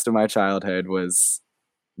 The rest of my childhood was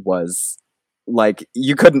like,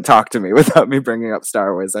 you couldn't talk to me without me bringing up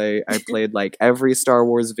Star Wars. I played like every Star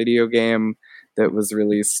Wars video game that was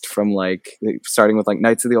released, from like starting with like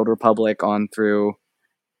Knights of the Old Republic on through.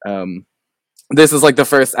 This is like the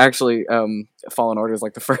first, actually, Fallen Order is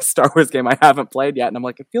like the first Star Wars game I haven't played yet, and I'm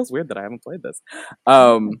like, it feels weird that I haven't played this.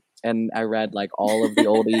 And I read like all of the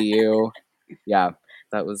old EU. Yeah,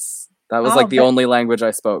 that was like the only language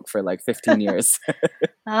I spoke for like 15 years.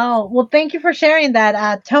 Oh, well, thank you for sharing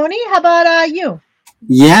that. Tony, how about you?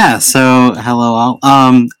 Yeah, so hello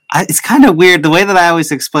all. It's kind of weird. The way that I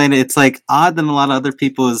always explain it, it's like odd than a lot of other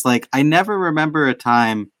people, is like, I never remember a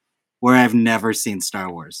time where I've never seen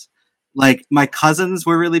Star Wars. Like, my cousins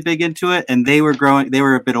were really big into it, and they were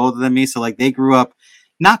a bit older than me, so like they grew up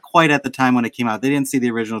not quite at the time when it came out. They didn't see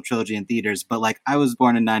the original trilogy in theaters, but like I was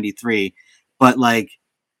born in 93, but like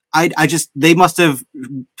they must have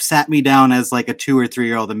sat me down as like a 2 or 3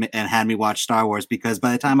 year old and had me watch Star Wars, because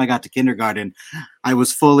by the time I got to kindergarten, I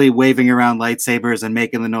was fully waving around lightsabers and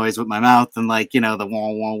making the noise with my mouth and like, the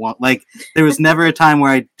wah, wah, wah. Like, there was never a time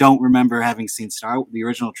where I don't remember having seen the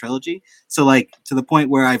original trilogy. So like, to the point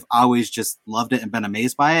where I've always just loved it and been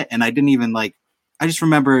amazed by it. And I didn't even like, I just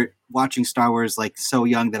remember watching Star Wars like so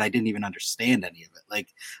young that I didn't even understand any of it. Like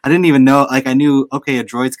I didn't even know. Like I knew, okay, a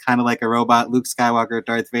droid's kind of like a robot, Luke Skywalker,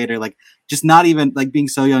 Darth Vader. Like just not even like being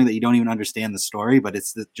so young that you don't even understand the story, but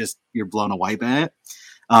it's just you're blown away by it.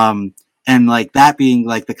 And like that being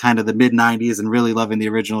like the kind of the mid 90s and really loving the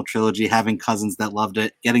original trilogy, having cousins that loved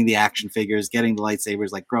it, getting the action figures, getting the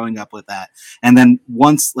lightsabers, like growing up with that. And then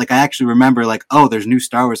once like I actually remember like, oh, there's new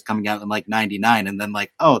Star Wars coming out in like 99. And then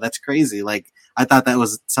like, oh, that's crazy. Like I thought that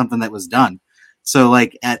was something that was done. So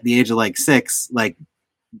like at the age of like 6, like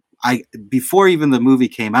before even the movie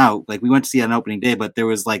came out, like we went to see it on opening day, but there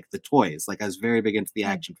was like the toys. Like I was very big into the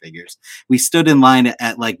action figures. We stood in line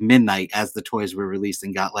at like midnight as the toys were released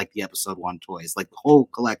and got like the episode 1 toys, like the whole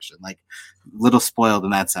collection. Like little spoiled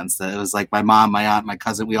in that sense that it was like my mom, my aunt, my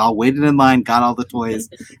cousin, we all waited in line, got all the toys,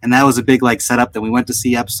 and that was a big like setup. Then we went to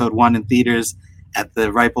see episode 1 in theaters at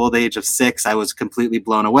the ripe old age of 6. I was completely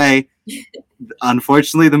blown away.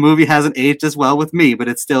 Unfortunately, the movie hasn't aged as well with me, but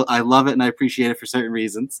it's still, I love it and I appreciate it for certain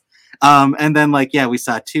reasons. And then like, yeah, we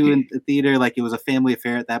saw 2 in the theater. Like it was a family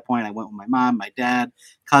affair at that point. I went with my mom, my dad,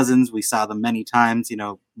 cousins. We saw them many times, you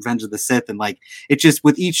know, Revenge of the Sith. And like, it just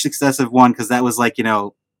with each successive one, cause that was like, you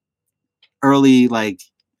know, early, like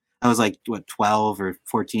I was like what 12 or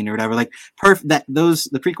 14 or whatever. Like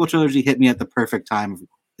the prequel trilogy hit me at the perfect time.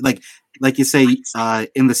 Like you say,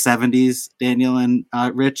 in the 70s, Daniel and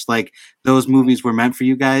Rich, like those movies were meant for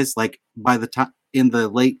you guys. Like by the time in the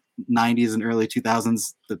late 90s and early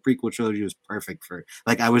 2000s, the prequel trilogy was perfect for,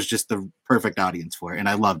 like, I was just the perfect audience for it and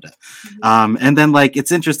I loved it. And then like,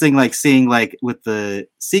 it's interesting, like seeing like with the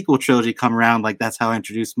sequel trilogy come around, like that's how I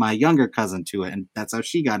introduced my younger cousin to it. And that's how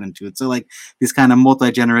she got into it. So like this kind of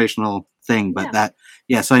multi-generational thing, but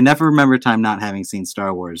so I never remember a time not having seen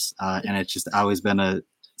Star Wars. And it's just always been a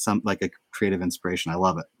creative inspiration. I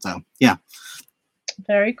love it. So yeah.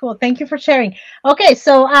 Very cool. Thank you for sharing. Okay,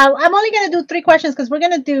 so I'm only going to do 3 questions because we're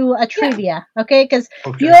going to do a trivia, okay? Because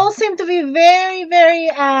you all seem to be very, very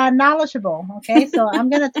knowledgeable, okay? So I'm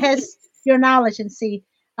going to test your knowledge and see.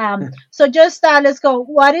 So just let's go.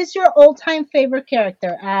 What is your all-time favorite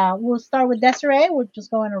character? We'll start with Desiree. We'll just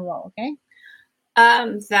go in a row, okay?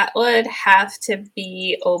 That would have to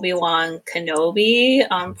be Obi-Wan Kenobi,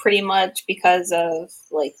 pretty much because of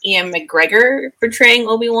like Ian McGregor portraying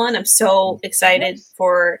Obi-Wan. I'm so excited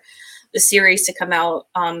for the series to come out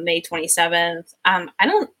on May 27th.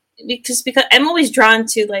 Because I'm always drawn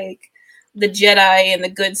to like the Jedi and the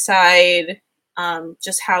good side,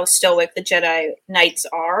 just how stoic the Jedi Knights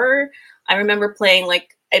are. I remember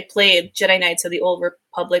I played Jedi Knights of the Old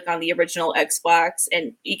Republic on the original Xbox,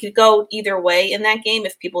 and you could go either way in that game.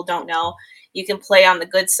 If people don't know, you can play on the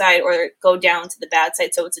good side or go down to the bad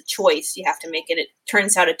side. So it's a choice. You have to make it. It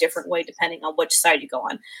turns out a different way depending on which side you go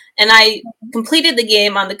on. And I completed the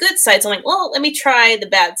game on the good side. So I'm like, well, let me try the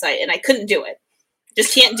bad side. And I couldn't do it.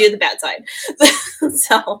 Just can't do the bad side.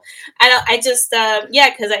 So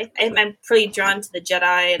because I'm pretty drawn to the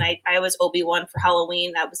Jedi, and I was Obi-Wan for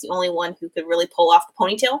Halloween. That was the only one who could really pull off the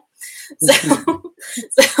ponytail. So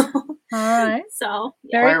all right. So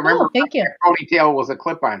very cool. Thank you. Ponytail was a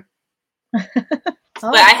clip-on.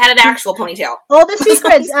 But I had an actual ponytail. All the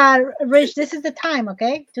secrets, Rich. This is the time,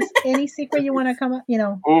 okay? Just any secret you want to come up,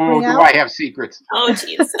 Oh, do I have secrets? Oh,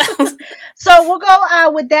 jeez. So we'll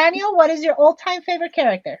go with Daniel. What is your all-time favorite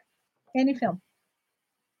character? Any film?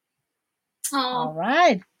 Oh. All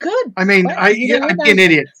right, good. I mean, I'm an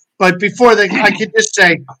idiot, but before that, I could just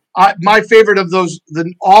say my favorite of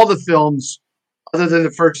all the films, other than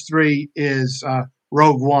the first 3, is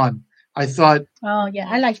Rogue One. I thought. Oh yeah,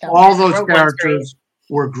 I like that. All those characters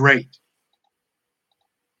were great.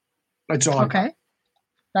 That's all. Okay,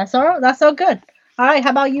 that's all good. All right, how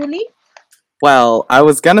about you, Lee? Well, I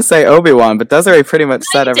was going to say Obi-Wan, but Desiree pretty much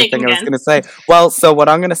said everything I was going to say. Well, so what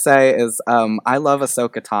I'm going to say is I love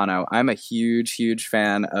Ahsoka Tano. I'm a huge, huge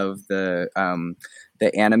fan of the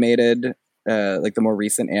animated, like the more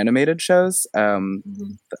recent animated shows.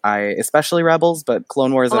 I especially Rebels, but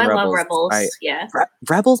Clone Wars and Rebels. I love Rebels, yeah.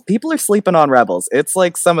 Rebels, people are sleeping on Rebels. It's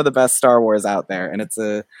like some of the best Star Wars out there, and it's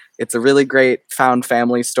a really great found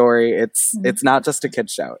family story. It's not just a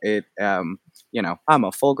kid show. I'm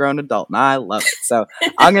a full-grown adult and I love it. So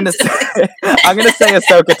I'm gonna say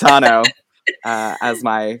Ahsoka Tano as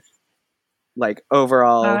my like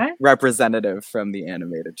overall representative from the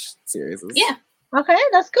animated series. Yeah. Okay,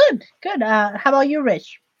 that's good. Good. How about you,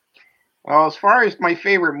 Rich? Well, as far as my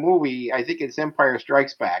favorite movie, I think it's Empire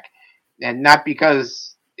Strikes Back, and not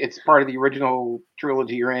because it's part of the original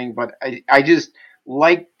trilogy or anything, but I just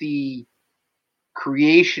like the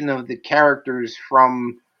creation of the characters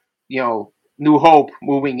from New Hope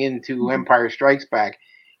moving into Empire Strikes Back.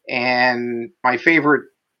 And my favorite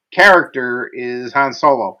character is Han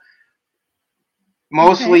Solo.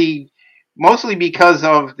 Mostly because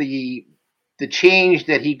of the change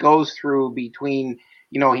that he goes through between,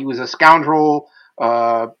 he was a scoundrel,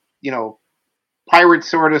 pirate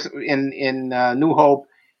sort of in New Hope,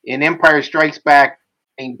 in Empire Strikes Back,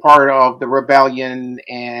 being part of the rebellion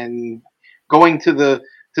and going to the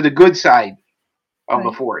good side of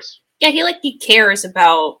the Force. Yeah, he cares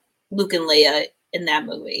about Luke and Leia in that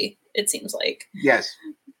movie. It seems like. Yes.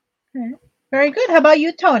 Okay. Very good. How about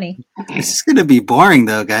you, Tony? It's just going to be boring,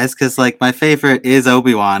 though, guys, because my favorite is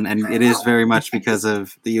Obi-Wan, and it is very much because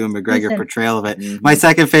of the Ewan McGregor portrayal of it. Mm-hmm. My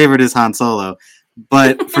second favorite is Han Solo,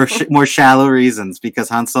 but for more shallow reasons, because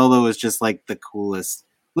Han Solo is just the coolest.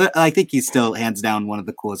 I think he's still hands down one of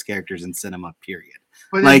the coolest characters in cinema. Period.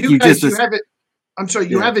 But you haven't. I'm sorry,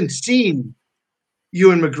 you haven't seen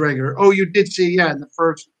Ewan McGregor. Oh, you did see, in the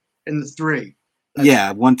first and the 3.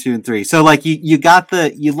 Yeah, 1, 2, and 3. So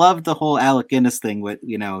you loved the whole Alec Guinness thing with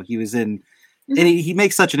he was in, and he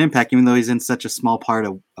makes such an impact even though he's in such a small part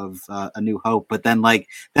of A New Hope. But then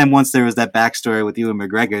once there was that backstory with Ewan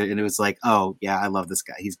McGregor, and it was oh yeah, I love this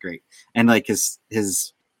guy, he's great, and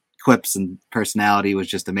his quips and personality was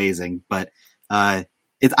just amazing. But I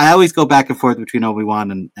always go back and forth between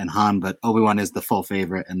Obi-Wan and Han, but Obi-Wan is the full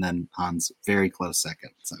favorite, and then Han's very close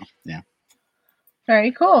second. So yeah.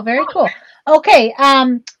 Very cool. Very cool. Okay.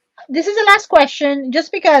 This is the last question,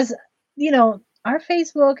 just because, our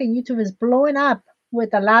Facebook and YouTube is blowing up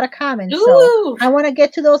with a lot of comments. Ooh. So I want to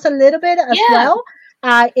get to those a little bit as well.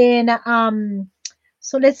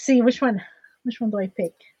 So let's see, which one do I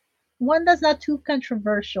pick? One that's not too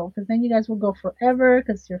controversial, because then you guys will go forever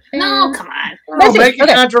because you're fans. No, come on. Oh, make it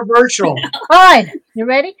controversial. All right. You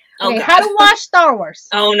ready? Okay. How to watch Star Wars.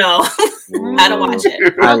 Oh, no. How to watch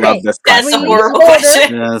it. I love this question. That's a horrible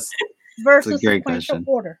question. Yes. Versus sequential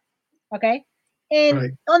order. Okay?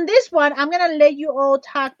 And on this one, I'm going to let you all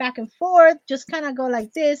talk back and forth. Just kind of go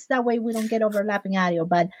like this. That way we don't get overlapping audio.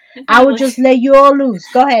 But I will just let you all loose.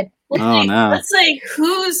 Go ahead. No. Let's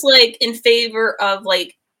who's in favor of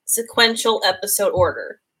sequential episode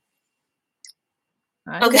order.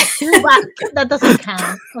 Okay. That doesn't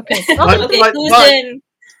count. Okay. Who's in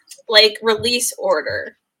release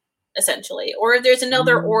order, essentially, or there's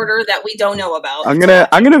another order that we don't know about? I'm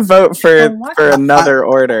gonna vote for another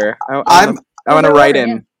order. I want to write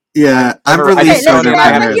in. Yeah, I'm release order.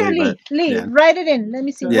 Lee, write it in. Let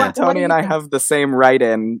me see. Yeah, Tony and I have the same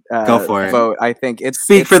write-in. Go for it. Vote. I think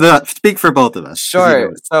speak for both of us.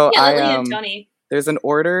 Sure. So Lily and Tony. There's an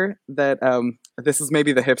order that this is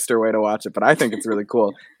maybe the hipster way to watch it, but I think it's really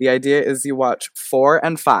cool. The idea is you watch 4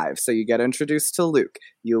 and 5, so you get introduced to Luke.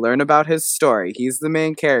 You learn about his story. He's the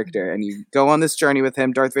main character, and you go on this journey with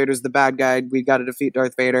him. Darth Vader's the bad guy. We got to defeat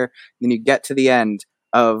Darth Vader. Then you get to the end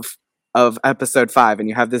of episode 5, and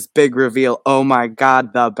you have this big reveal. Oh my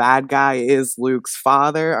God, the bad guy is Luke's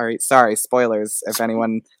father. All right, sorry, spoilers if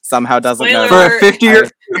anyone somehow doesn't know. For a 50-year.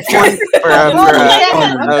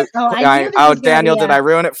 Daniel, did I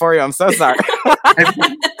ruin it for you? I'm so sorry.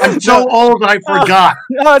 I'm so old, I forgot.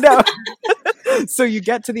 Oh no. So you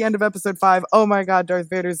get to the end of episode 5. Oh my God, Darth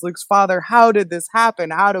Vader's Luke's father. How did this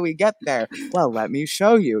happen? How do we get there? Well, let me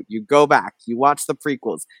show you. You go back. You watch the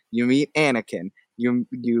prequels. You meet Anakin. You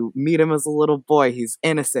meet him as a little boy. He's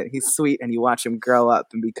innocent. He's sweet, and you watch him grow up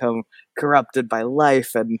and become corrupted by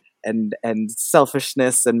life and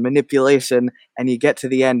selfishness and manipulation. And you get to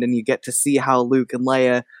the end, and you get to see how Luke and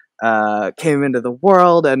Leia came into the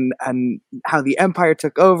world and how the Empire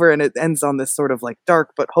took over. And it ends on this sort of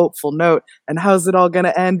dark but hopeful note. And how's it all going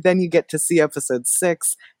to end? Then you get to see episode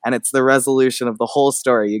 6, and it's the resolution of the whole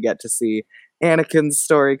story. You get to see Anakin's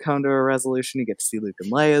story come to a resolution. You get to see Luke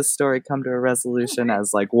and Leia's story come to a resolution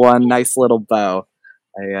as one nice little bow.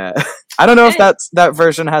 I don't know if that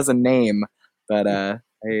version has a name, but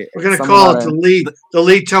we're gonna call it the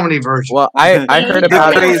Lee Tony version. Well, I heard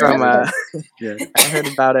about it from I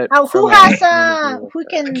heard about it. Who has who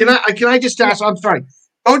can? Can I just ask? I'm sorry.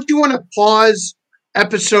 Don't you want to pause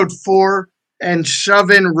episode 4 and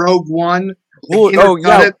shove in Rogue One?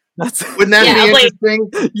 Yeah. Wouldn't that be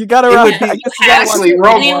interesting? You gotta actually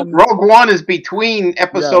Rogue One is between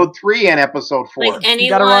episode 3 and episode 4. Anyone you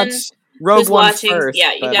gotta watch Rogue One watching, first.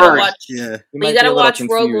 Yeah, you gotta watch. Yeah, you gotta watch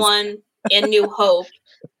Rogue One and New Hope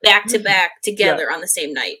back to back together on the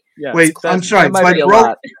same night. Yeah. Wait, I'm sorry.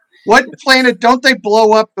 What planet? Don't they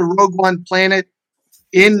blow up the Rogue One planet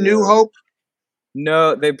in New Hope?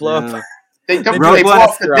 No, they blow up. Rogue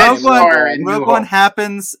One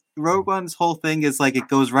happens. Rogue One's whole thing is it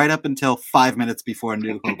goes right up until 5 minutes before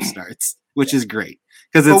New Hope starts, which is great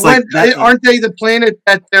because it's aren't they the planet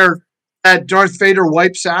that Darth Vader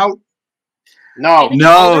wipes out? No, It's No,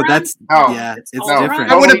 Alderaan? that's No. yeah, It's it's Alderaan? different.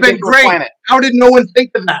 That would have Totally been different great. planet. How did no one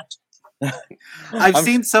think of that? I've I'm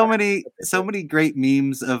seen so sure- many great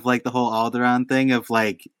memes of like the whole Alderaan thing of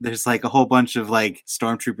like there's like a whole bunch of like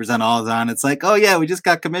stormtroopers on Alderaan. It's like, oh yeah, we just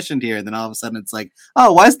got commissioned here, and then all of a sudden it's like,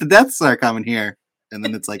 oh, why is the Death Star coming here? And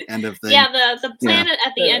then it's like end of thing. Yeah, the Yeah. planet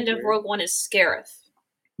at the end of Rogue One is Scarif.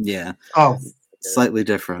 Yeah, Oh, slightly It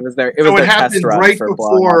different. was their it So was it their test happened run right for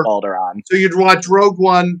blowing before- up Alderaan. so you'd watch Rogue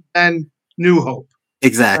One and New Hope.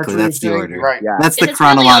 Exactly, That's what that's the you're saying? order. Right. Yeah. That's And the it's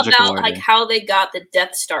really chronological about order. like how they got the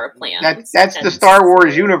Death Star plans. That's the And Star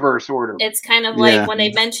Wars universe order. It's kind of like Yeah. when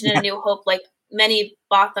they mention in A New Hope, like many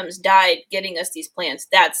Bothams died getting us these plans.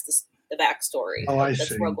 That's the backstory. Oh, I That's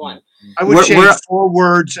see. Rogue One. I would We're- change we're- 4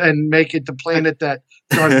 words and make it the planet that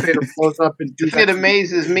Darth Vader blows up and do The thing that that.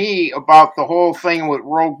 amazes me about the whole thing with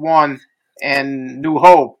Rogue One and New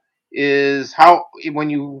Hope is how when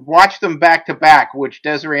you watch them back to back, which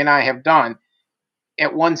Desiree and I have done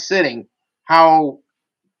at one sitting, how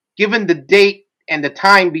given the date and the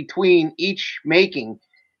time between each making,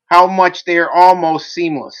 how much they're almost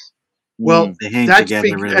seamless. Well, They hang That's together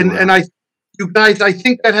big, really and, well. and you guys, I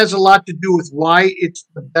think that has a lot to do with why it's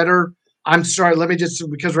the better. I'm sorry, let me just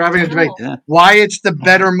because we're having a debate. Oh. Yeah. Why it's the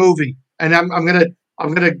better movie, and I'm gonna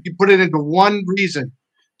put it into one reason.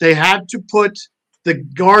 They had to put the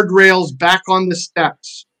guardrails back on the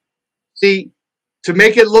steps. See, to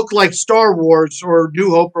make it look like Star Wars or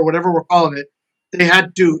New Hope or whatever we're calling it, they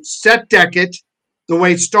had to set deck it the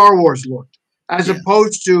way Star Wars looked, as Yeah.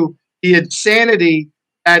 opposed to the insanity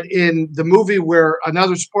that in the movie where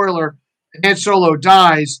another spoiler, Han Solo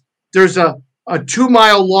dies, there's a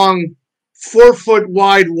 2-mile long, 4-foot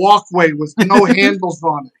wide walkway with no handles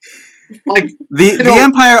on it. Like The know-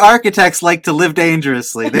 Empire architects like to live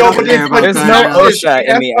dangerously. They No, don't but care it's about like There's the no Empire- guardrails. OSHA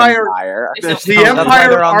in the Empire- Empire. There's no the That's why Empire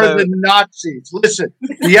they're on are the- the Nazis. Listen,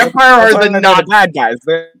 the Empire That's are why the they're Nazis. bad guys.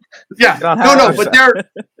 Yeah, don't no, have no, OSHA. but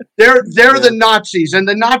they're the Nazis, and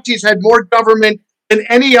the Nazis had more government than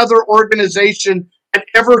any other organization that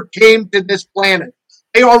ever came to this planet.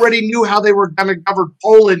 They already knew how they were going to govern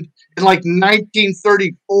Poland in like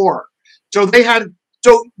 1934. So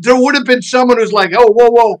there would have been someone who's like, "Oh,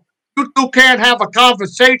 whoa, you two can't have a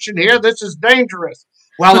conversation here. This is dangerous."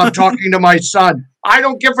 Well, I'm talking to my son. I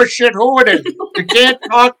don't give a shit who it is. You can't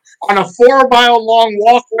talk on a 4-mile long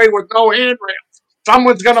walkway with no handrails.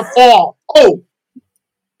 Someone's gonna fall. Oh,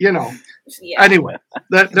 Yeah. anyway,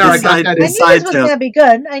 there I got that I in. knew this Side was tale. gonna be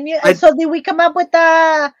good. I knew. I- So did we come up with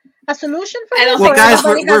a solution for I don't this? Well, or guys,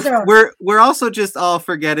 everybody has their own? we're also just all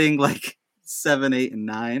forgetting like 7, 8, and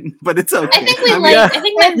 9, but it's okay. I think we mean, like. yeah. I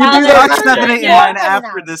think my You You can father. watch Yeah. 7, 8, and Yeah. 9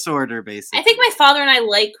 after this order, basically. I think my father and I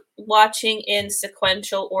like watching in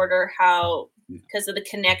sequential order how because of the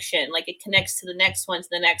connection, like it connects to the next one, to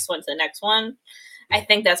the next one, to the next one. I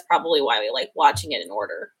think that's probably why we like watching it in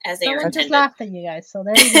order as they are Someone just intended. laughed at you guys, so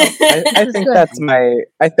there you go. I This is think good.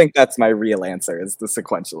 that's my real answer is the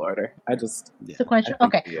sequential order. Sequential. I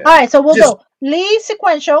think, Okay. yeah. All right. So we'll Just- go Lee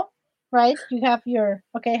sequential, right? You have your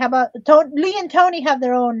okay. How about Lee and Tony have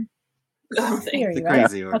their own Oh, theory, the right?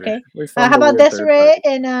 crazy order. Okay. We found How a about weird third Desiree party.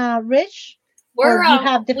 and Rich? We're Or you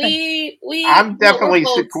have different- we. I'm definitely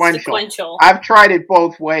we're both sequential. I've tried it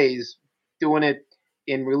both ways, doing it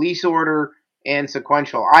in release order and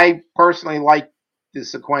sequential. I personally like the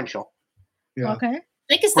sequential, Yeah. Okay. I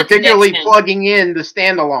think it's the particularly connection. plugging in the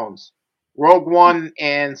standalones, Rogue One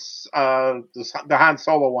and the Han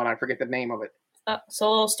Solo one. I forget the name of it.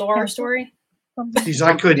 Solo story. Jeez,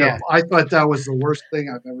 I couldn't. Yeah. Have, I thought that was the worst thing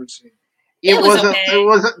I've ever seen. It was wasn't. okay. It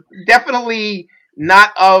was definitely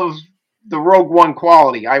not of the Rogue One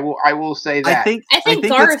quality. I will say that. I think I think it's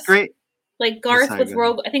Garth- great. Like Garth Sorry, with go ahead.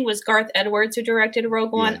 Rogue, I think it was Garth Edwards who directed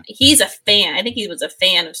Rogue One. Yeah. He's a fan. I think he was a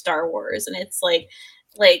fan of Star Wars, and it's like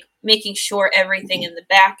making sure everything in the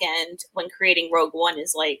back end when creating Rogue One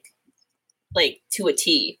is like to a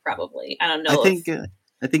T. Probably, I don't know.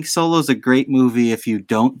 I think Solo's a great movie if you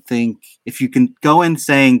can go in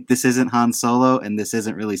saying this isn't Han Solo and this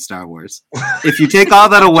isn't really Star Wars. If you take all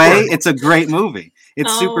that away, it's a great movie.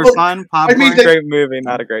 It's super Oh. fun, popcorn. mean, Great movie,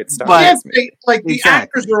 not a great Star But- Yeah, Wars movie. the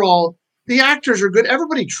Exactly. actors are good.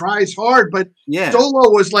 Everybody tries hard, but yeah,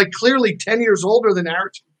 Solo was like clearly 10 years older than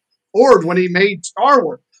Harrison Ford when he made Star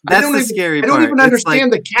Wars. that's the scary I part. don't even It's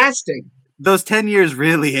understand like, the casting. those 10 years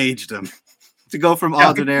really aged him. To go from Yeah.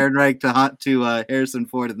 Alden Ehrenreich to Harrison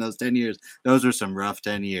Ford in those 10 years, those are some rough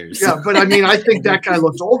 10 years. Yeah, but I mean, I think that guy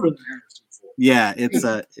looks older than Harrison Ford. Yeah,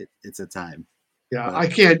 it's a time. Yeah, I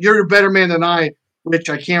can't. You're a better man than I, Rich.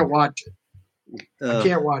 I can't watch it. I Uh,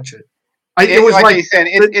 can't watch it. It was like like I said,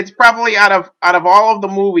 it's probably out of all of the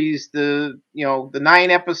movies, the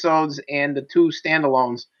 9 episodes and the 2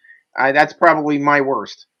 standalones, That's probably my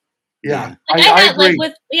worst. Yeah, Like I had agree.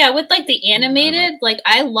 with like the animated, like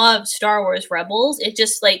I love Star Wars Rebels. It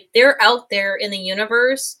just like they're out there in the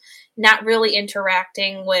universe, not really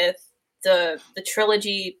interacting with the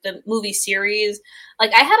trilogy, the movie series.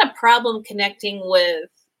 Like I had a problem connecting with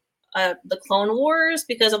the Clone Wars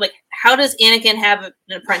because I'm like, how does Anakin have an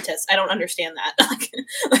apprentice? I don't understand that.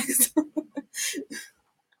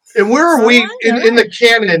 And where are we in the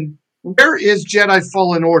canon? Where is Jedi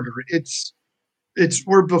Fallen Order?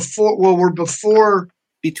 We're before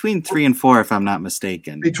Between 3 and 4, if I'm not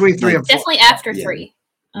mistaken. between 3 and 4. Definitely after Yeah. 3.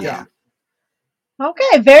 Yeah.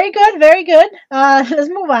 Okay, very good, very good. Let's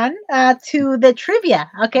move on to the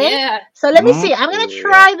trivia. Okay, Yeah. so let me see. I'm gonna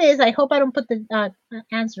try this. I hope I don't put the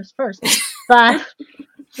answers first, but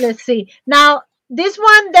let's see. Now this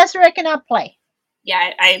one, Desiree cannot play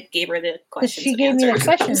Yeah, I gave her the because questions. she and gave me the answers.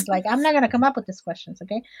 questions. Like I'm not gonna come up with these questions.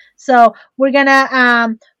 Okay, so we're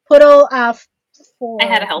gonna put all I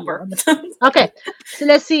had a helper. Okay, so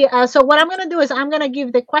let's see. So what I'm gonna do is I'm gonna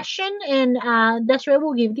give the question, and Desiree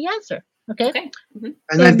will give the answer. Okay. Okay. Mm-hmm.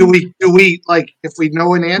 And then do we like if we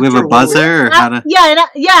know an answer? We have a buzzer, or how to? Yeah.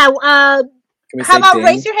 Can we How say about ding?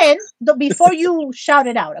 raise your hand before you shout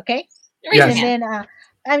it out? Okay. Yes. And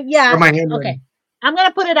then yeah. Or my hand Okay. ready. I'm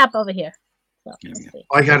gonna put it up over here. So, let's see.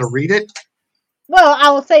 I got to read it. Well,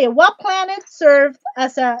 I will say it. What planet served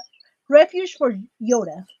as a refuge for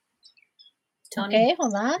Yoda? Tony. Okay,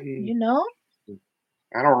 hold on. You know.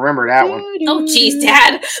 I don't remember that one. Oh, jeez,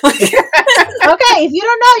 Dad. Okay, if you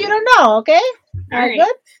don't know, you don't know. Okay. All right.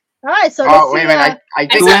 Good. All right. So let's see. Wait a minute. I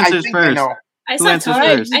think Who I answers think I first? know. I Who saw answers Tony.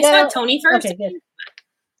 first? I saw Tony first. Okay, good.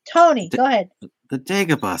 Tony, go ahead. The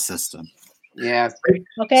Dagobah system. Yeah.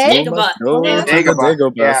 Okay. Dagobah. Go Okay. to the Dagobah.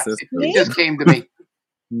 Dagobah Yeah. system. It just came to me.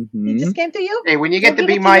 It just came to you. Hey, when you get We'll to give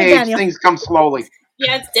be it to my you, age, Daniel. things come slowly.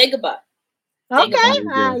 Yeah, it's Dagobah. Okay.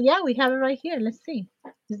 Dagobah. Yeah, we have it right here. Let's see.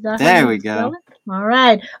 Is that how There you we spell go. it? All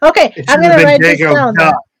right. Okay. It I'm should have gonna been write this Dago, down.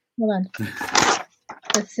 duh. Hold on.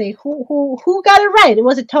 Let's see. Who got it right?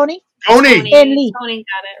 Was it Tony? Tony. And Lee. Tony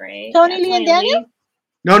got it right. Tony, Yeah, Lee, and Daniel? Lee.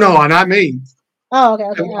 No, not me. Oh, okay. I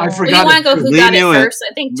Well, forgot. you want to go who Lee got it knew it. first?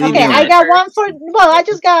 I think Lee Tony Okay, knew got I it got first. one for. Well, I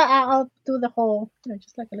just got. I'll do the whole.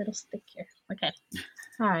 Just like a little stick here. Okay.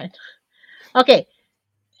 All right. Okay.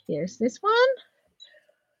 Here's this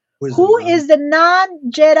one. Who is the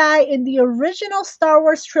non-Jedi in the original Star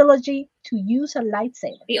Wars trilogy to use a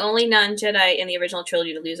lightsaber? The only non-Jedi in the original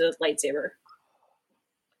trilogy to use a lightsaber.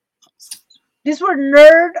 These were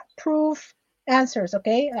nerd-proof answers,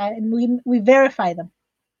 okay? And we verify them.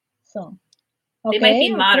 So, okay. They might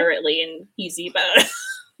be moderately and easy, but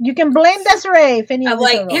You can blame Desiree if any I'm of these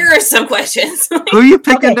are like, wrong. here are some questions. Who are you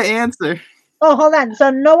picking Okay. to answer? Oh, hold on. So,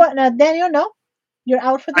 no one, Daniel, no? You're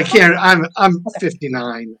out for I this one? can't. I'm Okay.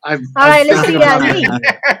 59. All right, let's see. Lee.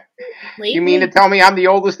 Lee? You mean to tell me I'm the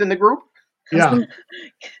oldest in the group? Yeah.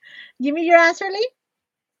 Give me your answer, Lee.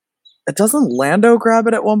 Doesn't Lando grab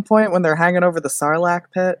it at one point when they're hanging over the Sarlacc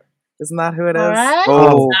pit? Isn't that who it is? All right.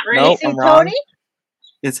 Oh, Not right. nope, Let's see, I'm wrong. Tony.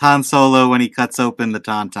 It's Han Solo when he cuts open the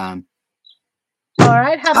tauntaun. All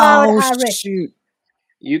right. How about Oh, Rick? shoot.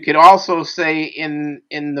 You could also say in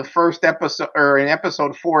the first episode or in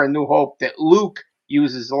episode 4 in New Hope that Luke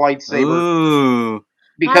uses the lightsaber Ooh.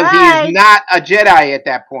 because he Alright. is not a Jedi at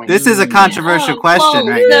that point. This is a controversial question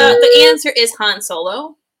right now. The answer is Han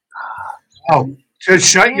Solo. Oh, just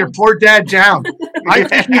shut your poor dad down. I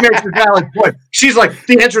think he makes a valid point. She's like,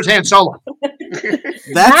 the answer is Han Solo.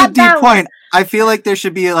 That's Not a deep that point. I feel like there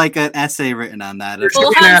should be like an essay written on that. There's-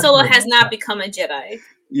 Well, should be an Han Solo asterisk. has not become a Jedi.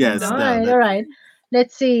 Yes. All no, right. that- All right.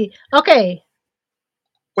 Let's see. Okay.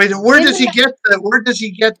 Wait, where does he get the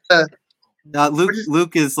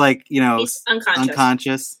Luke is like, He's unconscious.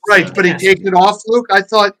 unconscious. right, but he Yeah. takes it off, Luke? I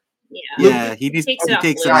thought Yeah. Yeah, he Takes it off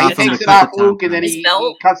takes it Luke. Yeah, off. he from takes the it off tauntaun. Luke and then His he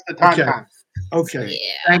belt? cuts the Okay. tauntaun. okay.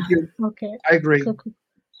 Yeah. Thank you. Okay. I agree. Cool, cool.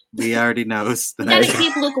 We already knows You that. gotta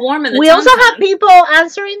keep Luke warm in the We also tauntaun. have people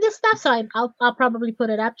answering this stuff, so I'll probably put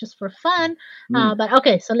it up just for fun. But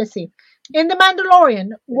okay, so let's see. In The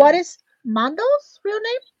Mandalorian, what is Mando's real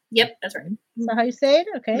name? Yep, that's right. Is that how you say it?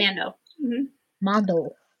 Okay. Mando. Mm-hmm. Mando.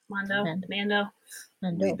 Mando. Mando. Mando.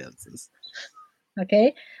 Mando. Lee does this.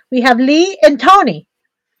 Okay. We have Lee and Tony.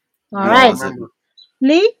 All Lee right. does it.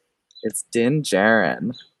 Lee, It's Din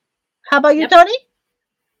Djarin. how about you, Yep. Tony? Is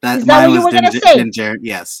that Mine what you was were gonna Din- say? Din Djarin,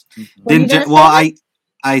 yes. Were you Din gonna Djar- well, say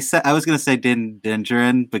I said I was gonna say Din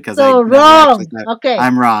Djarin because So I never wrong. actually said- Okay.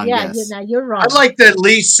 I'm wrong. Yeah, yes. you're wrong. I like that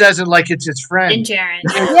Lee says it like it's his Din friend. Djarin.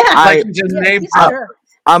 Yeah. Like it's his Yeah, name. he's sure.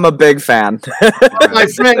 I'm a big fan. My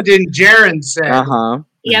friend in Jaren said. Uh-huh.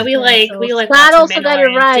 Yeah, we Yeah, like so we like Scott watching also got it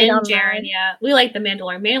Mandalorian. right Din on Djarin, that. yeah. We like the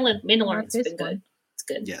Mandalorian. Not Mandalorian's this been good. one. It's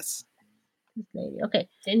good. Yes. This lady. Okay.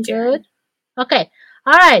 Ginger. Good. Okay.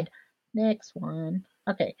 All right. Next one.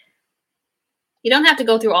 Okay. You don't have to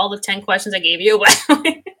go through all the 10 questions I gave you, but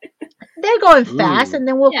They're going fast, Ooh. and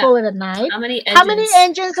then we'll Yeah. call it a night. how many engines? How many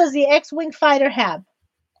engines does the X-wing fighter have?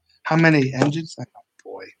 How many engines? Oh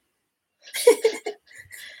boy.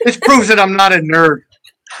 This proves that I'm not a nerd.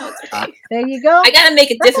 Oh, it's okay. There you go. I gotta make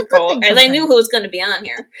it That's a good difficult, thing as I knew sometimes. who was gonna be on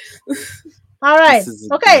here. All right. This is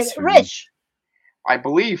a Okay, guess for me. Rich, I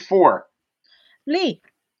believe 4. Lee.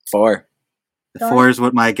 4. The Sorry. 4 is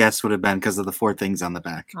what my guess would have been because of the 4 things on the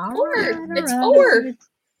back. All Four. right, all It's right. 4.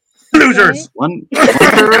 Losers. One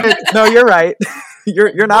for Rich. No, you're right.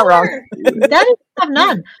 You're not wrong. That is have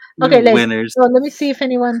none. Okay, let's. Winners. So let me see if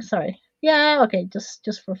anyone. Sorry. Yeah. Okay. Just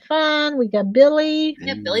for fun, we got Billy,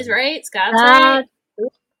 Yeah, Billy's right. Scott's Scott, right.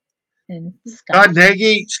 and Scott Scott.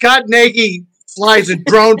 Nagy. Scott Nagy flies a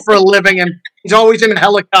drone for a living, and he's always in a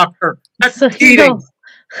helicopter. That's So he cheating.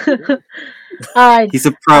 knows. All right. He's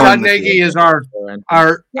a pro. Scott in the Nagy field. is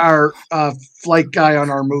our flight guy on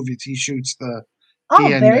our movies. He shoots the. Oh,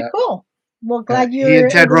 he and, very cool. Well, glad you. he and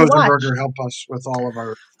Ted able to watch. Rosenberger help us with all of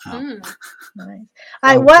our. Mm. Nice.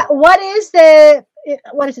 All right. What is the?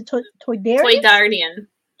 What is it? Toydarian? Toy Guardian.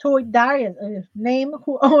 Toydarian. Name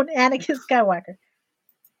who owned Anakin Skywalker.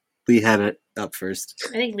 Lee had it up first.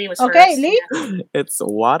 I think Lee was Okay, first. Lee? Yeah. It's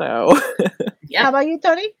Watto. Yep. How about you,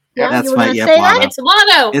 Tony? Yeah, that's you were my gonna yep, say Watto. that? It's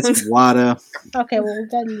Watto. It's Watto. Okay, well we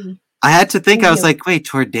got Lee. I had to think. I was Yeah. like, wait,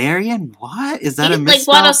 Tordarian? What? Is that a Like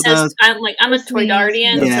misspell? Watto says, I'm a Toy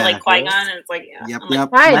Guardian Yeah. to like Qui-Gon, and it's like, yeah. Yep, I'm like, yep.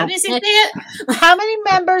 All right. how does he say it? How many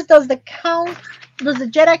members does the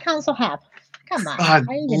Jedi Council have? Come on. God,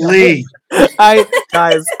 I even know Lee.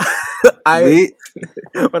 Guys, Lee,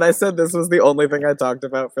 when I said this was the only thing I talked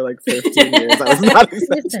about for like 15 years, I was not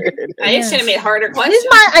Listen. exaggerating. I just should have made harder This questions. is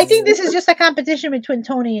I think this is just a competition between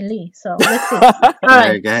Tony and Lee. So let's see. All all right.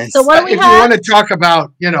 right, guys. So what do we If you have? want to talk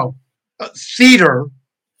about, theater,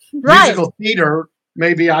 Right. musical theater,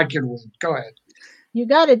 maybe I can win. Go ahead. You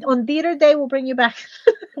got it. On theater day, we'll bring you back.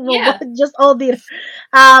 Yeah. Just all theater.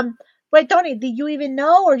 Wait, Tony, did you even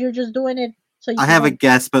know, or you're just doing it so you? I can have a win?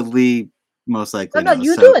 guess, but Lee most likely No, knows.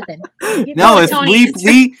 you so- do it then. You No, do it. if Tony.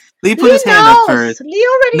 Lee put Lee his hand up knows. first. Lee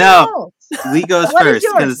already No. knows. Lee goes What is first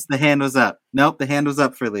yours? because the hand was up. Nope, the hand was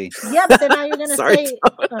up for Lee. Yeah, but then now you're gonna Sorry, say.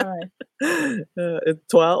 All right. It's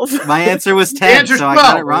 12. My answer was 10, answer's so I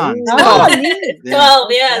got it 12. wrong. Oh, Oh. Lee. 12,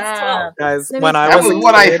 yeah, it's 12. Guys, Let me when I see. That was was a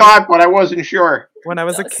what I kid- thought, but I wasn't sure. When I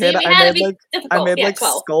was a See, kid, we had to be I difficult. made Yeah, like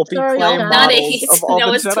 12. Sculpey Sorry, clay not models 8. of all No,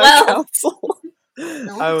 the it's Jedi 12. Council.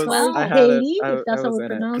 I was, 12. I Okay, had it. Lee, if that's I how was we in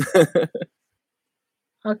pronounce it.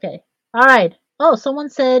 Okay. All right. Oh, someone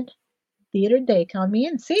said theater day. Count me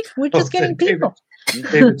in. See, we're just Oh, getting David. people.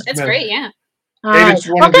 David That's Smith. great, yeah. All right. David's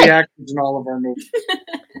one of Okay, the actors in all of our movies.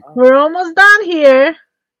 we're almost done here.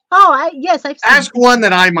 Oh, yes, I've seen. Ask one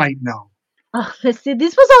that I might know. Oh, let's see.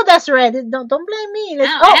 This was all Desiree. Don't blame me. No,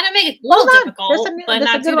 Let's, I had to make it a little hold on. difficult, There's a but good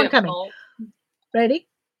not too one coming. difficult. ready?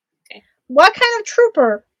 Okay. What kind of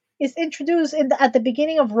trooper is introduced at the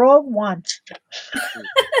beginning of Rogue One?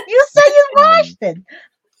 You said you watched it.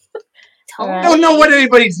 Tony. I don't know what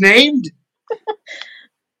anybody's named.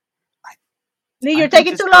 Lee, you're Aren't they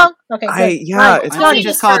taking just too called- long. Okay, I- good. yeah, All right, it's Aren't they Tony.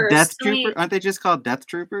 just called first. Death Tony. Troopers? Aren't they just called Death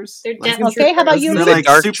Troopers? They're Like, Death Okay, how about Troopers. you, they're Lee? like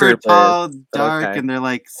Dark super Troopers. tall, dark, Okay. and they're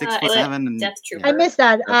like 6'7" and Death Trooper. I missed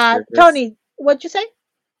that. Death Troopers. Tony, what'd you say?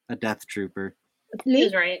 a Death Trooper. He Lee?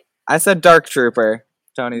 was right. I said Dark Trooper.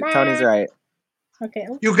 Tony's right. Okay.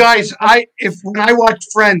 You guys, when I watch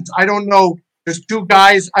Friends, I don't know. There's two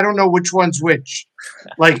guys. I don't know which one's which.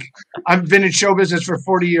 Like, I've been in show business for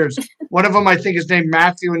 40 years. One of them, I think, is named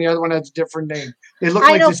Matthew, and the other one has a different name. They look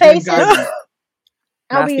I like know the same faces. guy.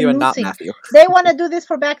 I'll be Matthew and not losing. Matthew. They want to do this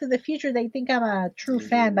for Back to the Future. They think I'm a true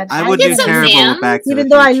fan, but I would get do some terrible Sam, with Back to even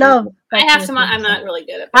the though I Future. love. I Back to have the some. I'm Future. not really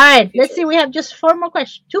good at. All right, Future. let's see. We have just two more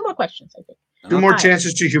questions. I think. Two more Alright.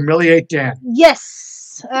 chances to humiliate Dan. Yes.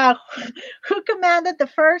 Who commanded the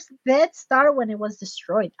first Death Star when it was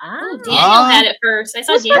destroyed? Oh, Daniel Ah. had it first. I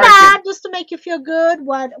saw Just for Daniel. that, just to make you feel good.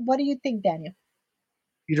 What do you think, Daniel?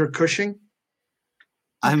 Peter Cushing?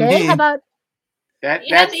 I Okay, mean, how about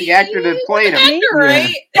That's the actor that played him. Actor,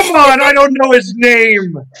 right? Come on, I don't know his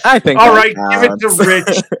name. I think. All that right, give it to counts.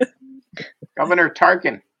 Rich. Governor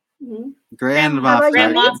Tarkin. Mhm. Grand How about Moff you,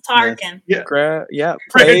 Grand Lee? Moff Tarkin. Tarkin. Yeah,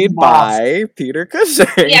 Fred played Moss. by Peter Cushing.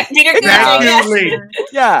 Yeah, Peter Cushing. Thank Yeah. you, Lee.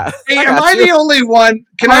 Yeah. Hey, I am got I you. the only one?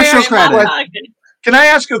 Can I Partial ask a credit. question? Can I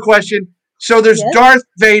ask a question? So there's Yes. Darth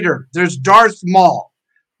Vader. There's Darth Maul.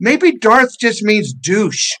 Maybe Darth just means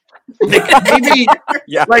douche. Like maybe,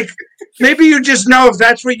 Yeah. maybe you just know if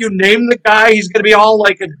that's what you name the guy, he's gonna be all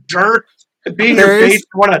like a jerk, be in your There is- face,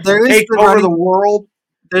 want to there is take the over running- the world.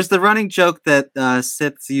 There's the running joke that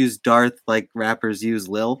Siths use Darth like rappers use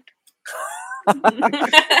Lil. The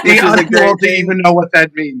unworld didn't even know what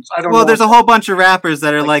that means. I don't know. Well, there's a whole bunch of rappers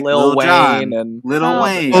that are like Lil Lil Jon, Wayne and Lil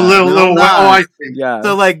Wayne. Oh, Lil Nas. I see. yeah.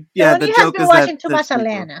 So like, yeah, the Tony joke has is been watching that too much people-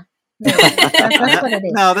 Atlanta. No, that's what it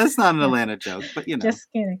is. No, that's not an Atlanta joke, but you know. Just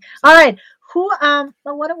kidding. All right. Who?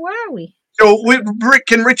 Where are we? So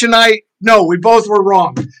Rich and I, no, we both were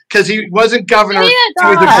wrong because he wasn't governor. Yeah,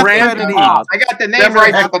 He was Half a grand. credit mob. I got the name Never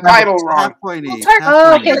right, have but the title wrong. Half point each. Well, half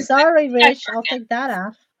Oh, point okay. each. Sorry, Rich. I'll take that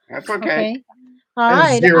off. That's okay. All That's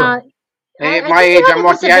right. zero. Hey, I at my think you age, have I'm a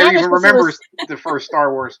lucky I disadvantage even because it remember was- the first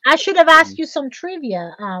Star Wars. I should have asked you some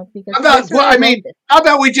trivia because. How about, Desiree well, I mean, wrote it. how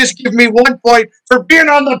about we just give me 1 point for being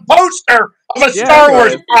on the poster of a Yeah, Star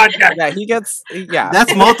Wars good. project? Yeah, he gets. Yeah,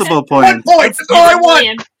 That's multiple 1 points. point. That's all I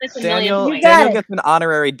want. That's a Daniel. million got Daniel it. gets an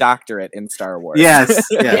honorary doctorate in Star Wars. Yes.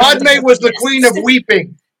 yes. Padme was the queen of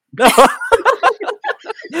weeping.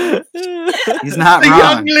 He's not The wrong.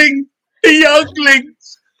 youngling.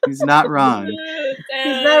 He's not wrong.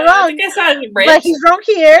 He's not wrong. I think I saw it, Rich. But he's wrong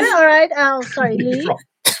here. All right. Oh, sorry, Lee.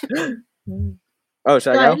 Oh,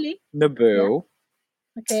 should I Sorry, go? Lee. Naboo.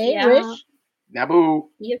 Okay, Yeah. Rich. Naboo.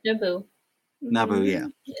 Yep, Naboo. Naboo, yeah.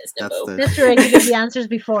 Yes, That's Naboo. the Desiree gave the answers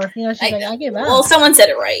before. You know, she's like, I give up. Well, someone said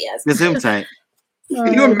it right, yes. Gesundheit. All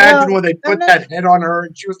Can you right, imagine well, when they put I'm not- that head on her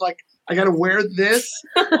and she was like, I got to wear this?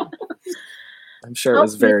 I'm sure it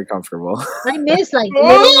was very comfortable. I miss like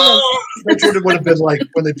literally That's what it would have been like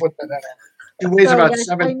when they put that head on. He weighs so, about guys,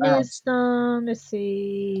 7 I pounds. missed let's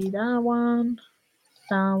see, that one.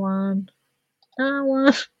 I'm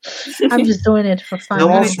just doing it for fun. No,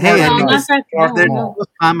 All hey, smart I No, think guys. not that Darth There's Maul. no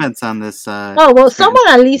comments on this. Oh well, someone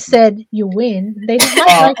at least said you win. They did not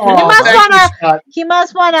like Oh, he must thank you, wanna Scott. he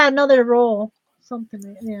must want another role.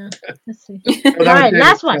 Something yeah. Let's see. Well, that All right, was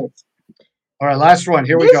last David one. Schultz. All right, last one.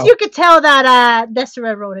 Here we This go. you could tell that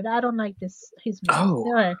Desiree wrote it. I don't like this. His movie. Oh.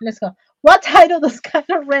 All right, let's go. What title does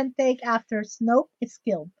Kylo Ren take after Snoke is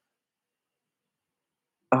killed?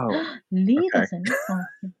 Oh, Lee Okay. doesn't. Oh.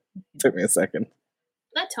 took me a second.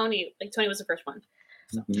 Not Tony. Like, Tony was the first one.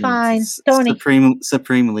 Fine, Tony.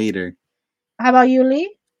 Supreme leader. How about you,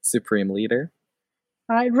 Lee? Supreme leader.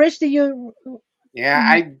 All right, Rich, do you?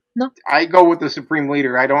 Yeah, No. I go with the Supreme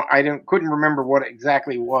Leader. Couldn't remember what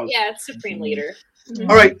exactly it was. Yeah, it's Supreme Leader.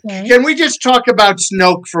 All right, Okay. can we just talk about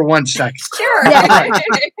Snoke for 1 second? Sure. Yeah.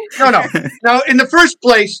 No. Now, in the first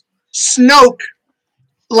place, Snoke,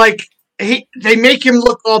 like, they make him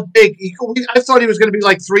look all big. I thought he was going to be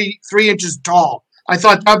like 3 inches tall. I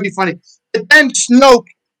thought that would be funny. But then Snoke,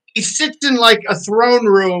 he sits in like a throne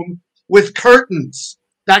room with curtains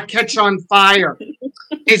that catch on fire.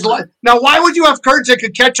 He's like, now why would you have curtains that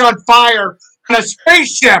could catch on fire on a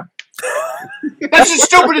spaceship? That's the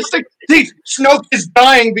stupidest thing. See, Snoke is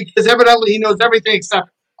dying because evidently he knows everything except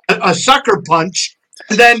a sucker punch.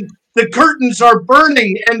 And then the curtains are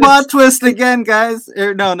burning. And Plot twist again, guys.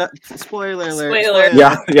 No, spoiler alert. Spoiler.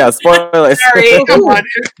 Yeah, spoilers. Sorry. come on.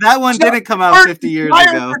 That one didn't come out 50 years Why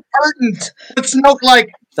ago. are there curtains? But Snoke, like,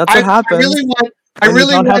 That's what happens. I when you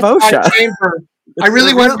really don't have want my OSHA. chamber. I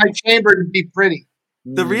really want my chamber to be pretty.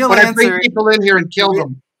 The real When I bring answer, people in here and kill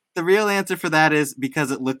them. the real answer for that is because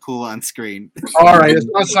it looked cool on screen. All right, it's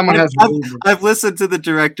not someone has. I've listened to the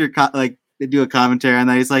director do a commentary on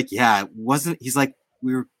that. He's like, yeah, it wasn't. He's like,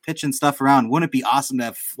 we were pitching stuff around. Wouldn't it be awesome to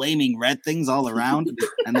have flaming red things all around?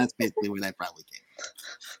 And that's basically where that probably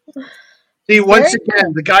came. See, once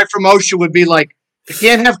again, the guy from OSHA would be like, "You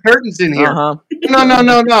can't have curtains in here." Uh-huh.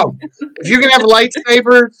 No. If you're gonna have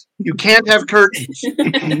lightsabers, you can't have curtains.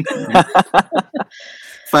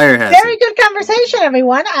 Fire hazard. Very good conversation,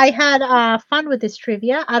 everyone. I had fun with this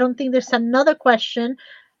trivia. I don't think there's another question.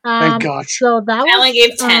 Thank gosh. So that I only was,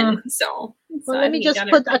 gave 10, so. well, I let me think just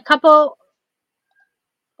you got put it. a couple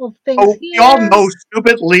of things Oh, we all here. know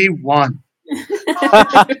stupid Lee won.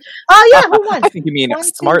 Oh yeah, who won? I think you mean 1, 2,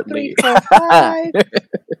 smartly. 3, 4, 5.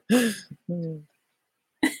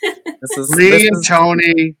 This is Lee this and is,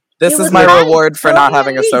 Tony. this It is was my nice. reward for Tony not and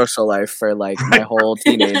having a Lee. social life for like my whole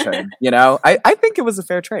teenagehood. You know, I think it was a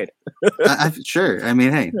fair trade. Sure. I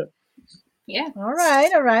mean, hey. Yeah. All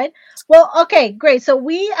right. Well, okay, great. So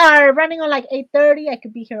we are running on like 8:30. I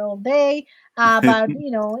could be here all day. But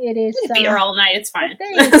it is. You can be here all night. It's fine. what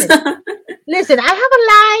day is it? Listen, I have a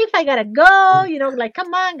life. I gotta go. Like,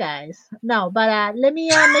 come on, guys. No, but let me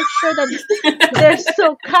make sure that there's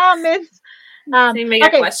some comments. Anybody got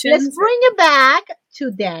Okay, questions? let's bring it back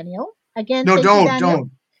to Daniel again. No, thank you, Daniel.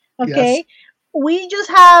 don't. Okay, Yes. we just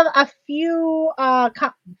have a few.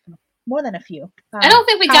 More than a few. I don't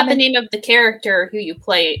think we got the comments. name of the character who you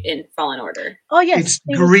play in Fallen Order. Oh yes, It's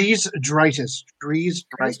it was- Grease Dritus. Grease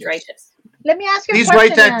Dritus. Dritus. let me ask you a Please question.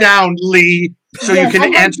 write that down, Lee, so Yes, you I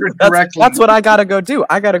can have- answer it correctly. That's what I gotta go do.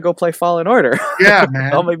 I gotta go play Fallen Order. Yeah,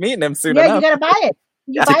 man. I'll be meeting him soon Yeah, enough. you gotta buy it.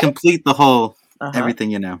 You Yeah. buy To it? complete the whole Uh-huh.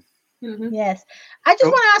 everything, you know. Mhm. Yes. I just Oh.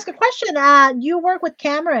 want to ask a question. You work with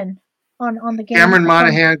Cameron on the game. Cameron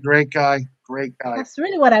Monahan, great guy. Great guy. That's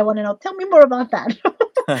really what I want to know. Tell me more about that.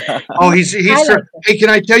 Oh, he's I like it. Hey, can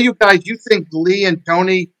I tell you guys? You think Lee and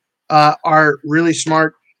Tony are really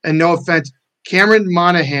smart? And no offense, Cameron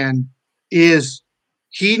Monahan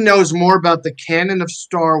he knows more about the canon of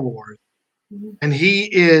Star Wars, and he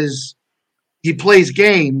plays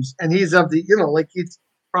games, and he's of the like he's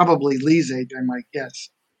probably Lee's age, I might guess.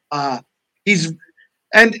 He's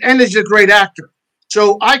and is a great actor.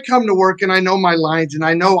 So I come to work and I know my lines, and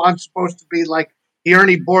I know I'm supposed to be like the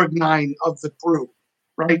Ernie Borgnine of the crew,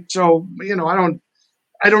 right? So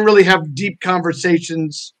I don't really have deep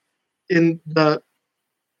conversations in the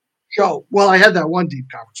show. Well, I had that one deep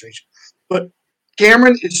conversation, but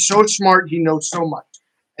Cameron is so smart; he knows so much,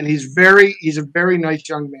 and he's a very nice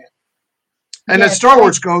young man. And as Star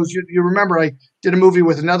Wars goes, you remember I did a movie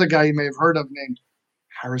with another guy you may have heard of named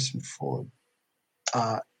Harrison Ford.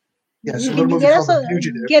 Yes, a little movie called The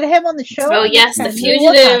Fugitive. Get him on the show. Oh yes, The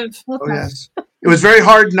Fugitive. Oh yes, it was very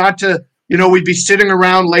hard not to. We'd be sitting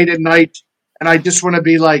around late at night, and I just want to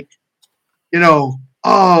be like, oh,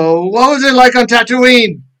 what was it like on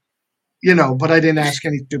Tatooine? But I didn't ask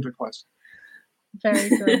any stupid questions. Very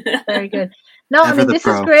good, very good. No, Ever I mean the this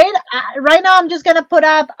pro. is great. Right now, I'm just gonna put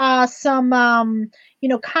up some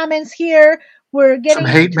comments here. We're getting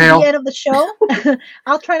Some hate to mail. the end of the show.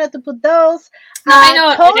 I'll try not to put those. No, I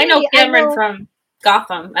know. Tony, I know Cameron from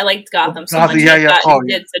Gotham. I liked Gotham so much. Yeah, yeah. I thought Oh,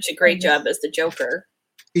 he did such a great job as the Joker.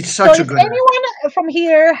 He's such a if good actor. anyone from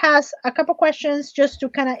here has a couple questions just to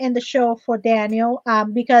kind of end the show for Daniel,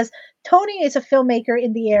 because Tony is a filmmaker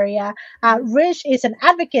in the area. Rich is an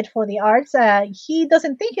advocate for the arts. He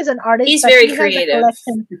doesn't think he's an artist. He's but very he creative.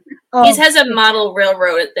 He has a model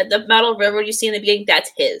railroad. The model railroad you see in the beginning,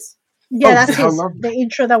 that's his. Yeah, that's the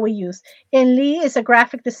intro that we use. And Lee is a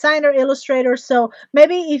graphic designer, illustrator. So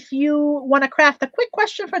maybe if you want to craft a quick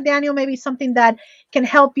question for Daniel, maybe something that can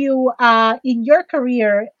help you in your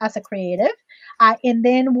career as a creative. And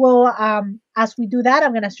then we'll, as we do that,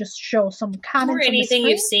 I'm going to just show some comments. Or anything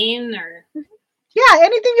you've seen or... Yeah,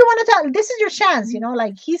 anything you want to tell. This is your chance,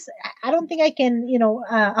 like I don't think I can,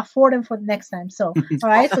 afford him for the next time. So, all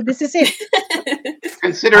right. So this is it.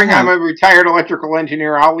 Considering I'm a retired electrical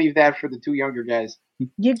engineer, I'll leave that for the two younger guys.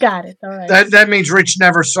 You got it. All right. That means Rich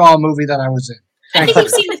never saw a movie that I was in. I think you've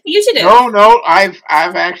seen The Fugitive. No, I've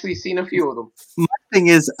actually seen a few of them. My thing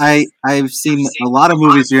is, I've seen a lot of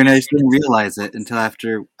movies here, and I just didn't realize it until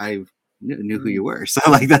after I knew who you were. So,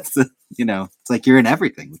 like, that's it's like you're in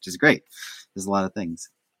everything, which is great. There's a lot of things.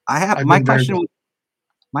 My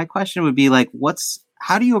question would be like,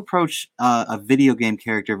 how do you approach a video game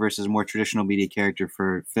character versus more traditional media character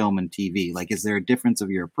for film and TV? Like, is there a difference of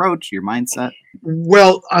your approach, your mindset?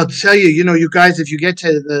 Well, I'll tell you, you guys, if you get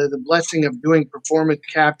to the blessing of doing performance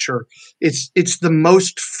capture, it's the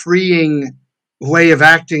most freeing way of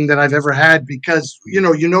acting that I've ever had, because you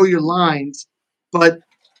know your lines,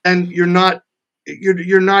 and you're not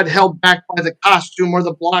held back by the costume or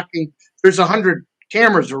the blocking. There's 100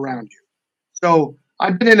 cameras around you. So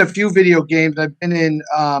I've been in a few video games. I've been in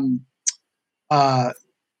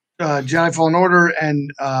Jedi Fallen Order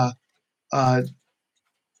and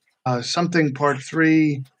something Part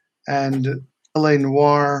 3 and LA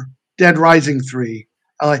Noire, Dead Rising 3.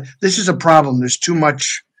 This is a problem. There's too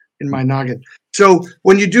much in my noggin. So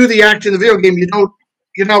when you do the act in the video game,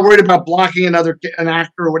 you're not worried about blocking an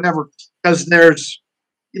actor or whatever, because there's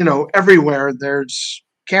everywhere there's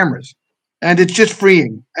cameras. And it's just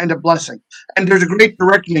freeing and a blessing. And there's a great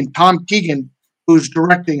director named Tom Keegan who's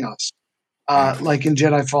directing us, like in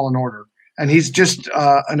Jedi Fallen Order. And he's just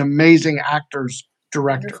an amazing actor's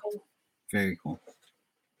director. Very cool.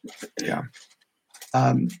 Yeah.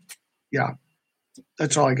 Yeah.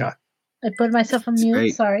 That's all I got. I put myself on mute.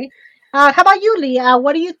 Great. Sorry. How about you, Lee?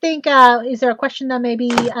 What do you think? Is there a question that maybe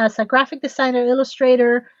as a graphic designer,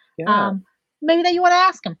 illustrator, maybe that you want to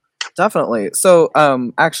ask him? Definitely. So,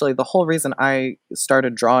 actually, the whole reason I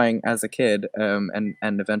started drawing as a kid, and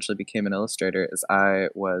eventually became an illustrator, is I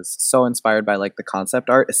was so inspired by like the concept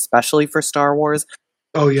art, especially for Star Wars.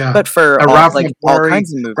 Oh yeah. But for all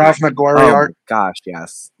kinds of movies. Ralph McQuarrie art. Gosh,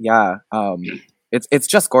 yes, yeah. It's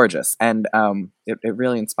just gorgeous, and it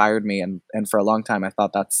really inspired me, and for a long time I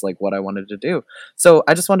thought that's like what I wanted to do. So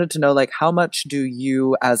I just wanted to know, like, how much do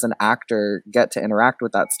you as an actor get to interact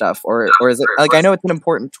with that stuff, or is it like, I know it's an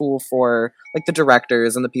important tool for like the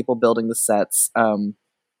directors and the people building the sets,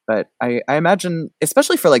 But I imagine,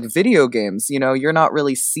 especially for like video games, you're not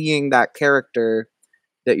really seeing that character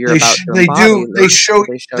that you're about to They embody. do. They show.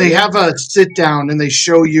 They you? have a sit down and they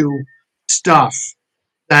show you stuff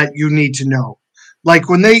that you need to know. Like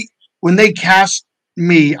when they cast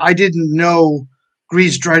me, I didn't know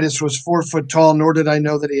Grease Dritus was 4 foot tall, nor did I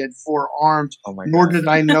know that he had 4 arms, Oh my nor God. did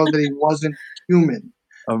I know that he wasn't human,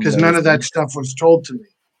 because none of Amazing. that stuff was told to me.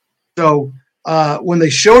 So when they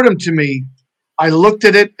showed him to me, I looked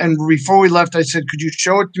at it, and before we left, I said, "Could you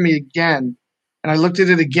show it to me again?" And I looked at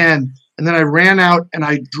it again, and then I ran out and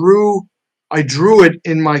I drew it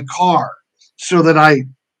in my car so that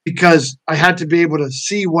because I had to be able to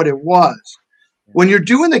see what it was. When you're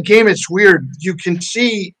doing the game, it's weird. You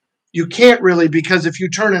can't really, because if you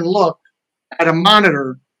turn and look at a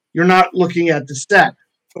monitor, you're not looking at the set.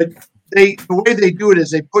 But the way they do it is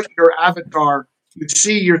they put your avatar, you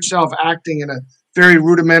see yourself acting in a very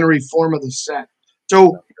rudimentary form of the set.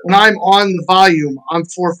 So when I'm on the volume, I'm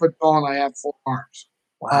 4 foot tall and I have 4 arms.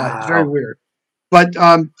 Wow. It's very weird. But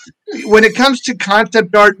when it comes to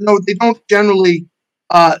concept art, no, they don't generally.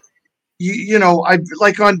 I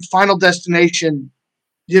like on Final Destination.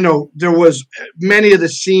 There was many of the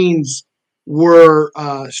scenes were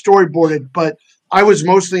storyboarded, but I was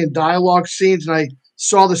mostly in dialogue scenes, and I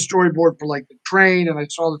saw the storyboard for like the train, and I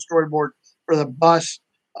saw the storyboard for the bus.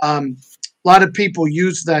 A lot of people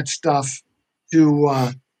use that stuff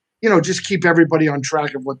to, just keep everybody on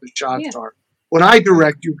track of what the shots are. When I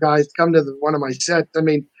direct, you guys come to one of my sets. I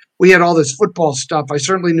mean, we had all this football stuff. I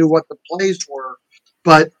certainly knew what the plays were,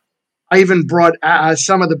 but I even brought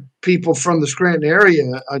some of the people from the Scranton area.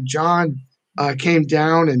 John came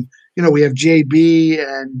down, and we have JB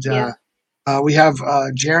and we have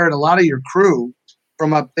Jared. A lot of your crew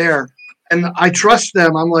from up there, and I trust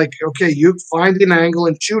them. I'm like, okay, you find an angle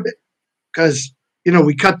and shoot it, because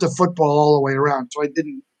we cut the football all the way around. So I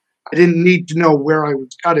didn't need to know where I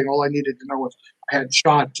was cutting. All I needed to know was I had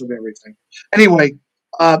shots of everything. Anyway,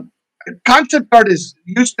 concept art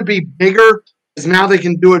used to be bigger, because now they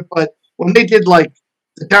can do it. But when they did like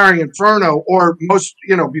the Towering Inferno, or most,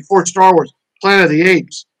 before Star Wars, Planet of the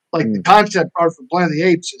Apes, like the concept art for Planet of the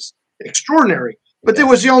Apes is extraordinary. But it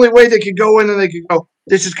was the only way they could go in, and they could go,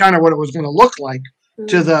 this is kind of what it was going to look like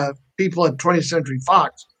to the people at 20th Century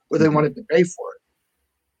Fox, where they wanted to pay for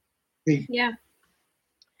it. Yeah.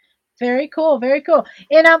 Very cool, very cool.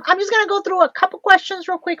 And I'm just gonna go through a couple questions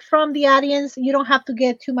real quick from the audience. You don't have to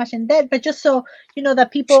get too much in depth, but just so you know that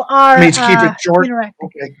people are keep it short. interacting.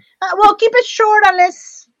 Okay. Well, keep it short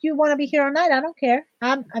unless you want to be here all night. I don't care.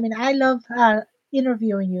 I love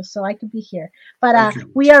interviewing you, so I could be here. But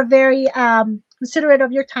we are very considerate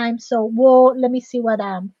of your time. So let me see what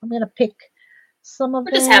I'm gonna pick. Some of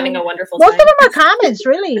We're just having a wonderful most time. of them are comments,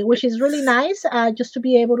 really, which is really nice. Just to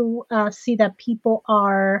be able to see that people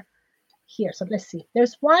are here. So let's see.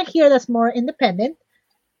 There's one here that's more independent.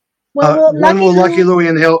 When will Lucky Louie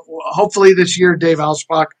and he'll hopefully this year, Dave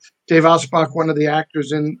Alspach, one of the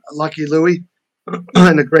actors in Lucky Louie,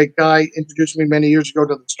 and a great guy, introduced me many years ago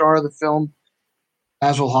to the star of the film,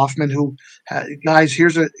 Basil Hoffman. Who, guys,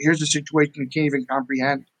 here's a situation you can't even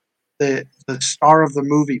comprehend. The star of the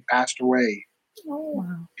movie passed away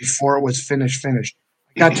before it was finished.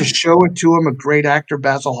 I got to show it to him. A great actor,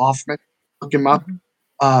 Basil Hoffman. Look him up.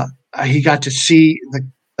 He got to see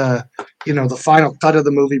the final cut of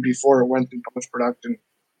the movie before it went in post production.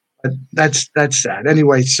 But that's sad.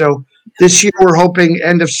 Anyway, so this year we're hoping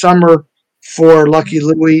end of summer for Lucky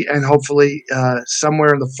Louie, and hopefully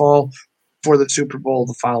somewhere in the fall for the Super Bowl,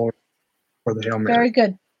 the following for the Hail Mary. Very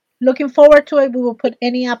good. Looking forward to it. We will put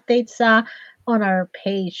any updates on our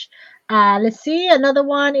page. Let's see. Another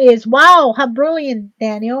one is, wow, how brilliant,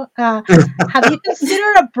 Daniel. Have you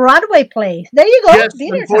considered a Broadway play? There you go. Yes,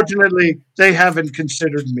 unfortunately, they haven't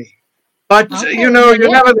considered me. But, you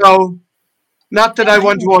never know. Not that I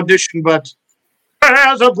want to audition, but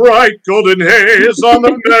there's a bright golden haze on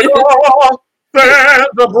the meadow. There's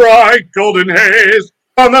a bright golden haze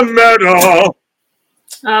on the meadow.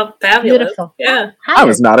 Oh, fabulous. Beautiful. Yeah. I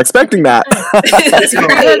was not expecting that. That's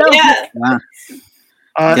great. Yeah.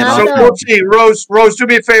 So we'll see. Rose, do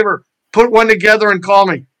me a favor. Put one together and call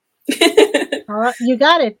me. All right, you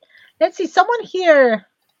got it. Let's see. Someone here.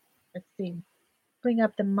 Let's see. Bring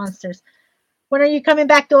up the monsters. When are you coming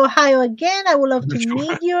back to Ohio again? I would love to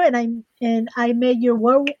meet you. And I met your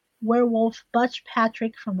werewolf Butch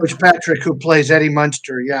Patrick from Butch Patrick, who plays Eddie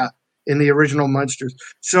Munster, in the original Munsters.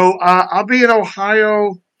 So I'll be in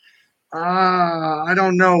Ohio. I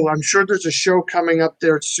don't know. I'm sure there's a show coming up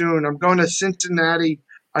there soon. I'm going to Cincinnati,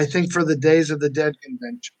 I think, for the Days of the Dead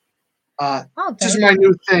convention. This is my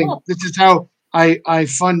new thing. Cool. This is how I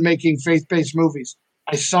fund making faith-based movies.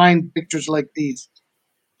 I sign pictures like these.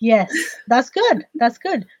 Yes, that's good. That's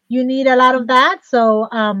good. You need a lot of that. So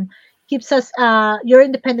keeps us your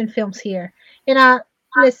independent films here. And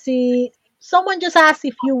let's see. Someone just asked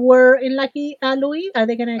if you were in Lucky Louis. Are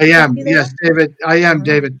they gonna I accept am, you there? yes, David. I am, Uh,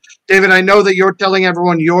 David. David, I know that you're telling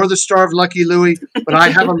everyone you're the star of Lucky Louie, but I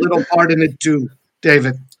have a little part in it too,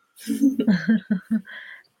 David. David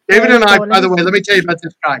Very and I, cool. Let by me the way, see. let me tell you about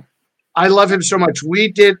this guy. I love him so much.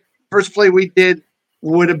 We did first play we did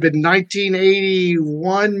would have been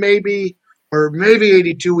 1981 maybe or maybe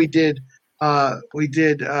 82. We did funny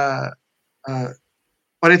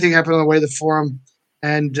thing happened on the way to the forum,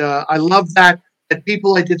 and I love that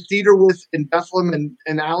people I did theater with in Bethlehem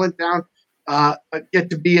and Allentown get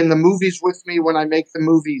to be in the movies with me when I make the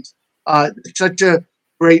movies. It's such a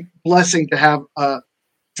great blessing to have a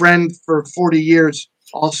friend for 40 years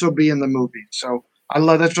also be in the movie. So I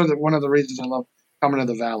love that's one of the reasons I love coming to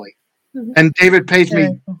the Valley. Mhm. And David pays me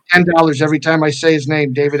Very cool. $10 every time I say his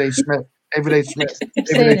name, David A. Smith. David A. Smith. Just keep David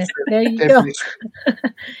A. saying it. Smith. There you David go. A. Smith.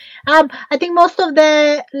 I think most of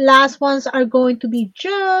the last ones are going to be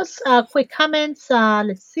just quick comments.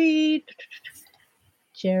 Let's see.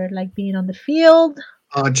 Jared like being on the field.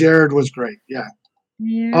 Jared was great. Yeah.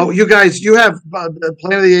 Yeah. Oh, you guys, you have the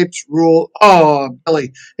Planet of the Apes rule. Oh,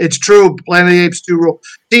 Billy, it's true. Planet of the Apes 2 rule.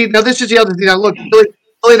 See, now this is the other thing. Now, look,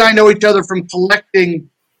 Billy and I know each other from collecting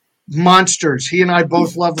monsters. He and I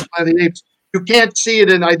both love the Planet of the Apes. You can't see it,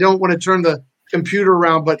 and I don't want to turn the computer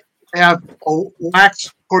around, but I have a wax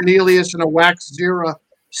Cornelius and a wax Zira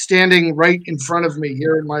standing right in front of me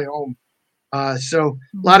here in my home. So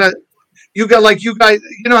a lot of you guys, you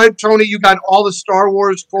know how Tony, you got all the Star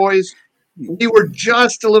Wars toys. We were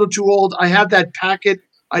just a little too old. I had that packet.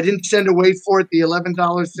 I didn't send away for it, the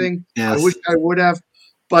 $11 thing. I Yes. wish I would have,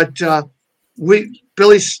 but Billy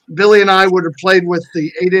and I would have played with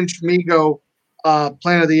the 8-inch Mego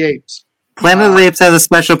Planet of the Apes. Planet of the Apes has a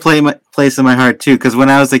special place in my heart too, because when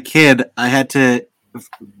I was a kid, I had to.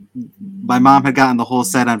 My mom had gotten the whole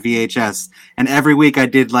set on VHS, and every week I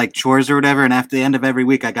did like chores or whatever, and after the end of every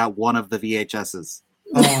week, I got one of the VHSs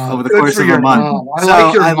over the Good course for of your a month. mom. I So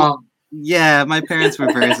like your mom. Yeah, my parents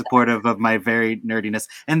were very supportive of my very nerdiness.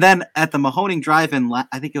 And then at the Mahoning Drive-In,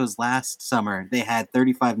 I think it was last summer, they had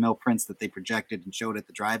 35 mil prints that they projected and showed at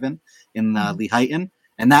the drive-in in Lehighton.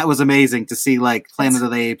 And that was amazing to see like Planet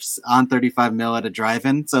of the Apes on 35 mil at a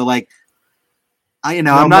drive-in. So like, I'm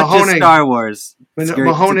not just Star Wars. It's a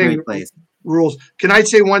great place. Rules. Can I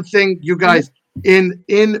say one thing, you guys? In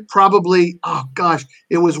probably, oh gosh,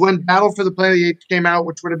 it was when Battle for the Planet of the Apes came out,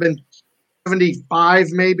 which would have been 75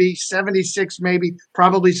 maybe, 76 maybe,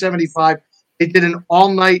 probably 75. They did an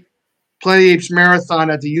all-night Planet of the Apes marathon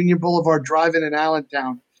at the Union Boulevard Drive-In in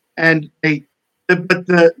Allentown. And the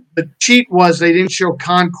cheat was they didn't show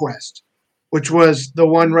Conquest, which was the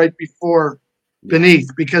one right before Beneath,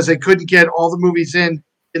 because they couldn't get all the movies in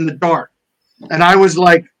the dark. And I was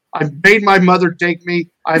like, I made my mother take me.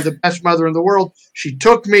 I have the best mother in the world. She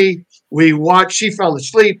took me. We watched. She fell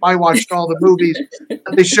asleep. I watched all the movies.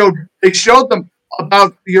 And they showed them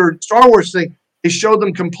about your Star Wars thing. They showed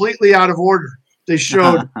them completely out of order. They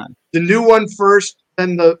showed the new one first,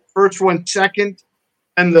 then the first one second,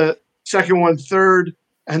 and the second one third,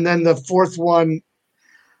 and then the fourth one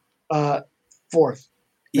fourth.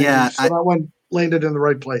 Yeah, so that one landed in the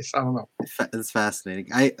right place. I don't know. It's fascinating.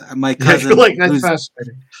 My cousin. I feel like that's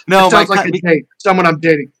fascinating. No, it sounds like a date. Someone I'm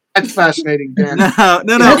dating. That's fascinating, Dan. No. I'm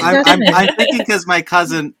thinking because my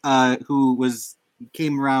cousin, who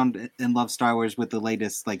came around and loved Star Wars with the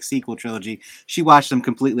latest like sequel trilogy, she watched them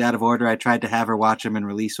completely out of order. I tried to have her watch them in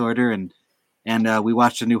release order, and we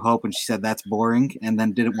watched A New Hope, and she said that's boring, and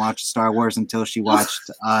then didn't watch Star Wars until she watched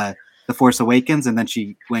The Force Awakens, and then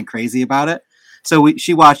she went crazy about it. So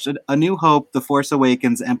she watched A New Hope, The Force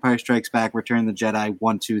Awakens, Empire Strikes Back, Return of the Jedi,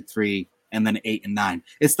 1, 2, 3, and then 8 and 9.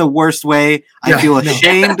 It's the worst way. I feel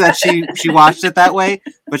ashamed that she watched it that way,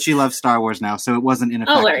 but she loves Star Wars now, so it wasn't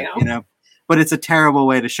ineffective. Oh, there you go. But it's a terrible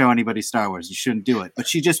way to show anybody Star Wars. You shouldn't do it. But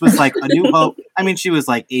she just was like, A New Hope. I mean, she was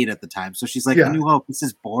like 8 at the time, so she's like, A New Hope, this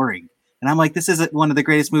is boring. And I'm like, this isn't one of the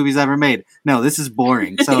greatest movies ever made. No, this is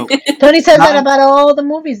boring. So Tony says that about all the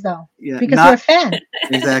movies, though, because you're a fan.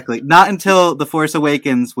 Exactly. Not until The Force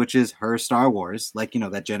Awakens, which is her Star Wars, like,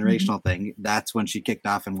 that generational thing. That's when she kicked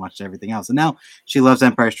off and watched everything else. And now she loves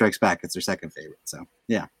Empire Strikes Back. It's her second favorite. So,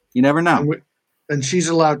 yeah, you never know. And she's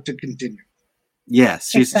allowed to continue. Yes,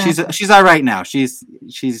 she's all right now. She's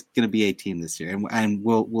going to be 18 this year, and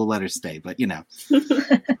we'll let her stay. But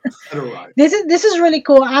This is really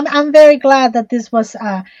cool. I'm very glad that this was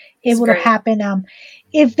able to happen.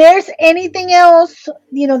 If there's anything else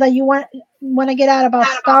that you want want to get out about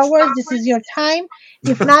Star Wars, this is your time.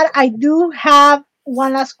 If not, I do have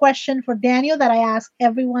one last question for Daniel that I ask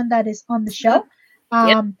everyone that is on the show.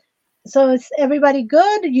 So is everybody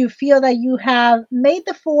good? You feel that you have made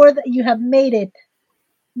the 4th, you have made it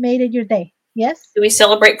your day? Yes? Do we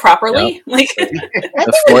celebrate properly? Like,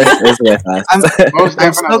 The 4th is with us. Most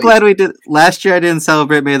I'm so definitely. glad we did. Last year I didn't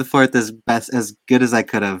celebrate May the 4th as good as I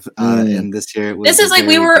could have. And this year it was. this is like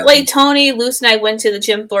we very were busy. like Tony, Luce, and I went to the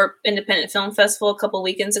Jim Thorpe Independent Film Festival a couple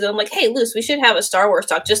weekends ago. I'm like, hey, Luce, we should have a Star Wars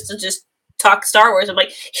talk just to talk Star Wars. I'm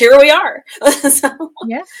like, here we are. So,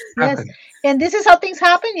 Yes. Happen. And this is how things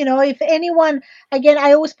happen. If anyone, again,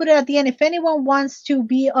 I always put it at the end, if anyone wants to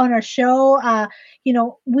be on our show,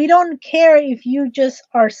 we don't care if you just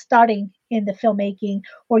are starting in the filmmaking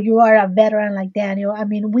or you are a veteran like Daniel. I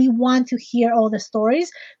mean, we want to hear all the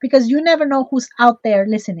stories because you never know who's out there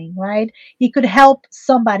listening, right? It could help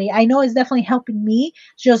somebody. I know it's definitely helping me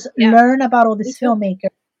just learn about all these filmmakers.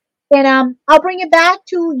 And I'll bring it back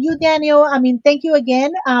to you, Daniel. I mean, thank you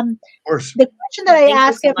again. Of course. The question that I Thank you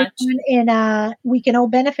ask so everyone, and we can all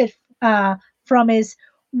benefit from, is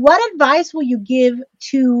what advice will you give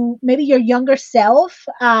to maybe your younger self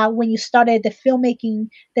when you started the filmmaking,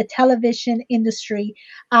 the television industry,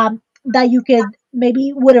 that you could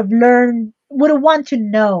maybe would have want to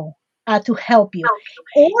know to help you,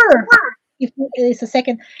 or if it's a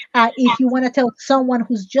second, if you want to tell someone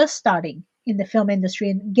who's just starting in the film industry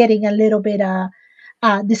and getting a little bit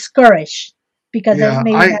discouraged because Yeah,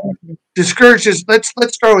 maybe I discouraged is let's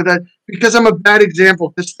start with that because I'm a bad example.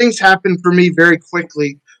 Because things happen for me very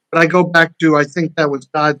quickly, but I go back to I think that was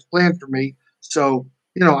God's plan for me. So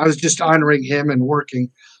I was just honoring Him and working.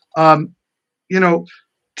 Um, you know,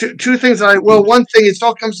 two things. One thing. It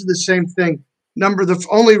all comes to the same thing. The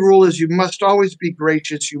only rule is you must always be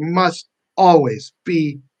gracious. You must always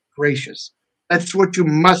be gracious. That's what you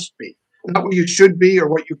must be, not what you should be or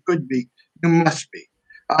what you could be. You must be.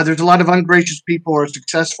 There's a lot of ungracious people who are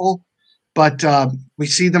successful, but we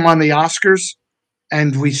see them on the Oscars,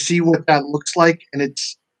 and we see what that looks like, and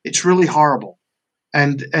it's really horrible.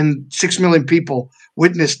 And 6 million people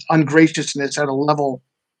witnessed ungraciousness at a level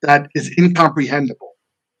that is incomprehensible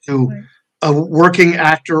to Right. a working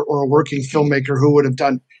actor or a working filmmaker who would have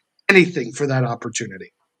done anything for that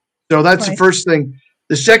opportunity. So that's the Right. first thing.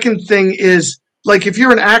 The second thing is, like, if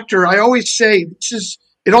you're an actor, I always say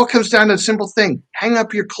it all comes down to a simple thing: hang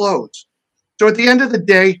up your clothes. So at the end of the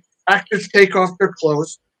day, actors take off their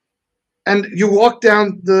clothes, and you walk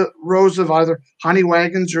down the rows of either honey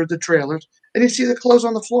wagons or the trailers, and you see the clothes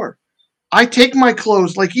on the floor. I take my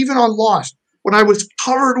clothes, like even on Lost, when I was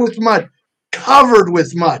covered with mud.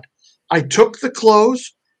 I took the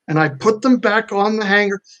clothes and I put them back on the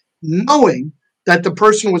hanger, knowing that the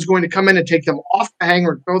person was going to come in and take them off the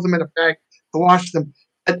hanger and throw them in a bag to wash them.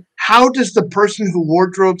 But how does the person who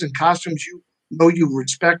wardrobes and costumes you know you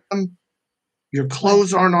respect them? Your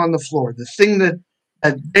clothes aren't on the floor. The thing that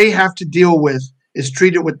they have to deal with is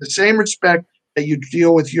treated with the same respect that you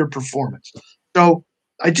deal with your performance. So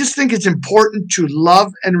I just think it's important to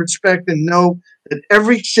love and respect and know that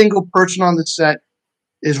every single person on the set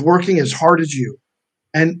is working as hard as you.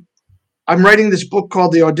 And I'm writing this book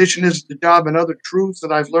called The Audition is the Job and Other Truths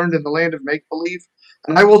that I've learned in the land of make-believe.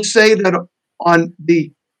 And I will say that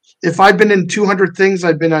if I've been in 200 things,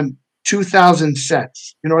 I've been on 2,000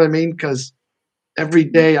 sets. You know what I mean? Because every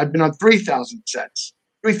day I've been on 3,000 sets.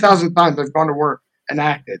 3,000 times I've gone to work and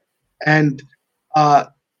acted. And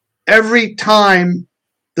every time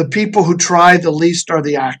the people who try the least are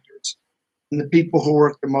the actors. And the people who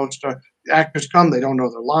work the most are the actors they don't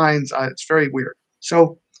know their lines. It's very weird.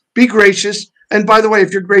 So be gracious. And by the way,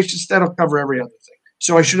 if you're gracious, that'll cover every other thing.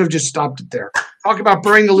 So I should have just stopped it there. Talk about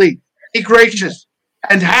burying the lead. Be gracious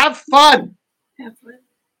and have fun.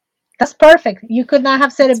 That's perfect. You could not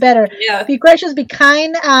have said it better. Yeah. Be gracious, be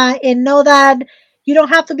kind, and know that you don't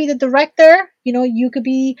have to be the director. You could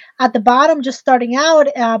be at the bottom just starting out,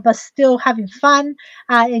 but still having fun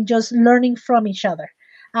and just learning from each other.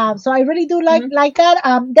 So I really do like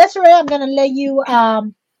that. Desiree, I'm going to let you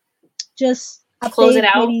just Close it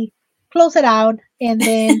update, out. maybe close it out. And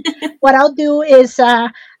then what I'll do is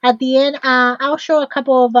at the end, I'll show a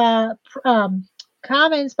couple of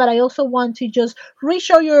comments, but I also want to just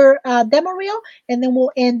re-show your demo reel, and then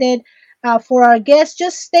we'll end it. For our guests,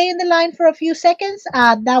 just stay in the line for a few seconds.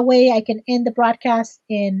 That way I can end the broadcast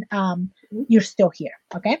and you're still here.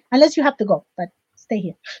 Okay? Unless you have to go, but stay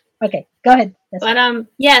here. Okay, go ahead. But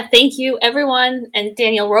thank you everyone, and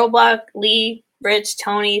Daniel Roebuck, Lee, Rich,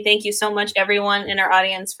 Tony, thank you so much, everyone in our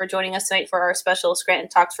audience, for joining us tonight for our special Scranton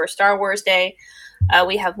Talks for Star Wars Day.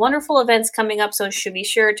 We have wonderful events coming up, so you should be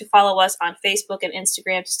sure to follow us on Facebook and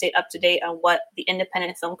Instagram to stay up to date on what the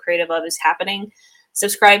Independent Film Creative Hub is happening.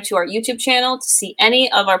 Subscribe to our YouTube channel to see any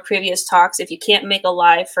of our previous talks. If you can't make a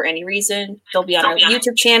live for any reason, they'll be on our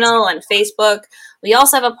YouTube channel and Facebook. We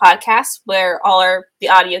also have a podcast where the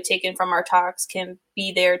audio taken from our talks can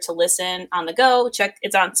be there to listen on the go.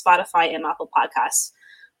 It's on Spotify and Apple Podcasts.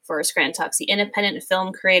 For Scranton Talks, the Independent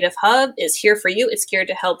Film Creative Hub is here for you. It's here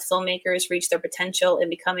to help filmmakers reach their potential in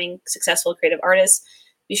becoming successful creative artists.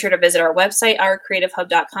 Be sure to visit our website,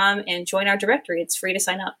 ourcreativehub.com, and join our directory. It's free to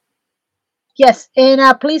sign up. Yes, and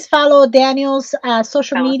please follow Daniel's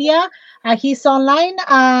social media. He's online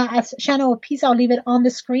as Channel of Peace. I'll leave it on the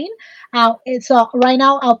screen. Right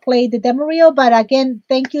now I'll play the demo reel. But again,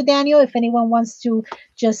 thank you, Daniel. If anyone wants to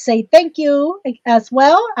just say thank you as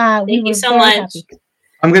well, thank you so much. Happy.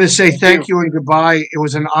 I'm going to say thank you and goodbye. It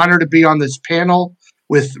was an honor to be on this panel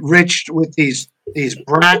with Rich, with these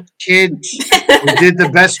brat kids. We did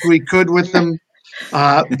the best we could with them.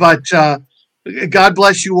 But God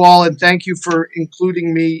bless you all, and thank you for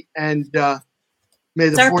including me. And may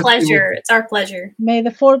the fourth pleasure. It's our pleasure. May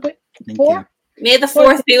the fourth May the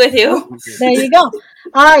fourth be with you. There you go.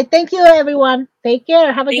 All right. Thank you, everyone. Take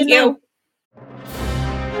care. Have a good night.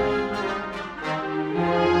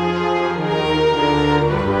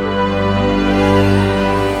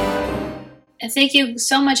 And thank you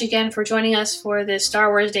so much again for joining us for this Star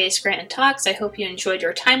Wars Day Scranton Talks. I hope you enjoyed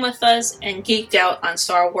your time with us and geeked out on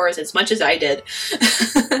Star Wars as much as I did.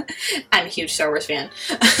 I'm a huge Star Wars fan,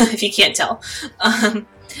 if you can't tell.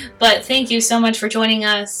 But thank you so much for joining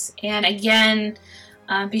us. And again,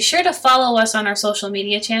 be sure to follow us on our social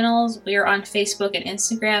media channels. We are on Facebook and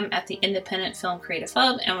Instagram at the Independent Film Creative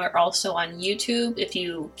Hub, and we're also on YouTube. If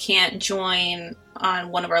you can't join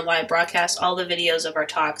on one of our live broadcasts, all the videos of our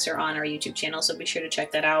talks are on our YouTube channel, so be sure to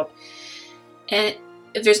check that out. And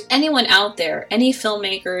if there's anyone out there, any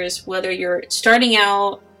filmmakers, whether you're starting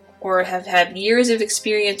out or have had years of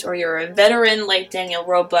experience or you're a veteran like Daniel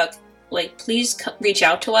Roebuck, please reach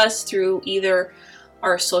out to us through either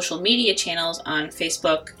our social media channels on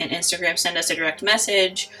Facebook and Instagram. Send us a direct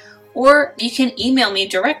message, or you can email me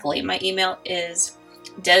directly. My email is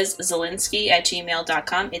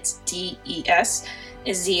deszielinski@gmail.com. It's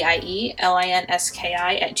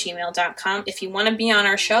DESZIELINSKI@gmail.com. If you want to be on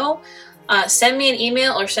our show, send me an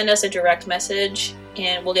email or send us a direct message,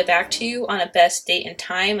 and we'll get back to you on a best date and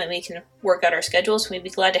time, and we can work out our schedules. We'd be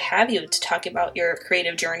glad to have you to talk about your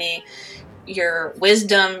creative journey, your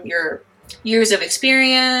wisdom, your years of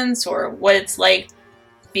experience, or what it's like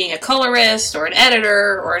being a colorist or an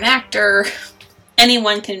editor or an actor.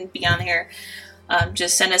 Anyone can be on here.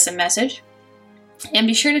 Just send us a message. And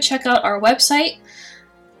be sure to check out our website,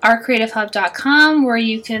 ourcreativehub.com, where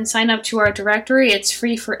you can sign up to our directory. It's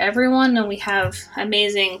free for everyone, and we have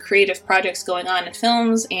amazing creative projects going on in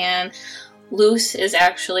films, and Luce is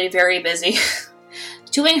actually very busy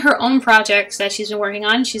doing her own projects that she's been working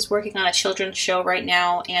on. She's working on a children's show right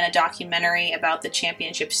now and a documentary about the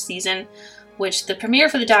championship season, which the premiere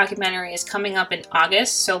for the documentary is coming up in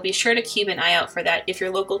August, so be sure to keep an eye out for that if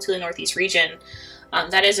you're local to the Northeast region.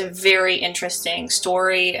 That is a very interesting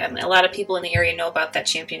story. A lot of people in the area know about that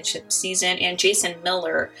championship season, and Jason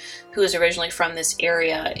Miller, who is originally from this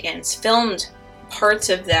area and filmed parts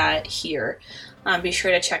of that here. Be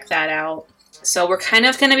sure to check that out. So we're kind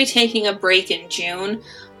of going to be taking a break in June,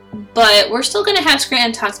 but we're still going to have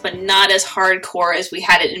Scranton Talks, but not as hardcore as we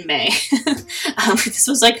had it in May. This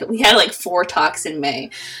was we had 4 talks in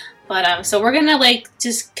May. But so we're going to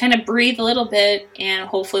just kind of breathe a little bit, and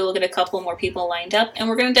hopefully we'll get a couple more people lined up. And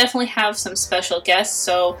we're going to definitely have some special guests.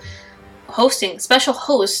 So special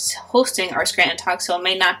hosts hosting our Scranton Talk. So it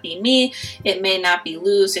may not be me, it may not be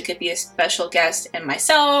Luz, it could be a special guest and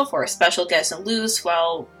myself, or a special guest and Luz,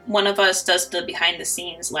 while one of us does the behind the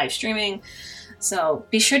scenes live streaming. So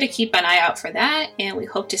be sure to keep an eye out for that, and we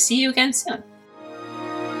hope to see you again soon.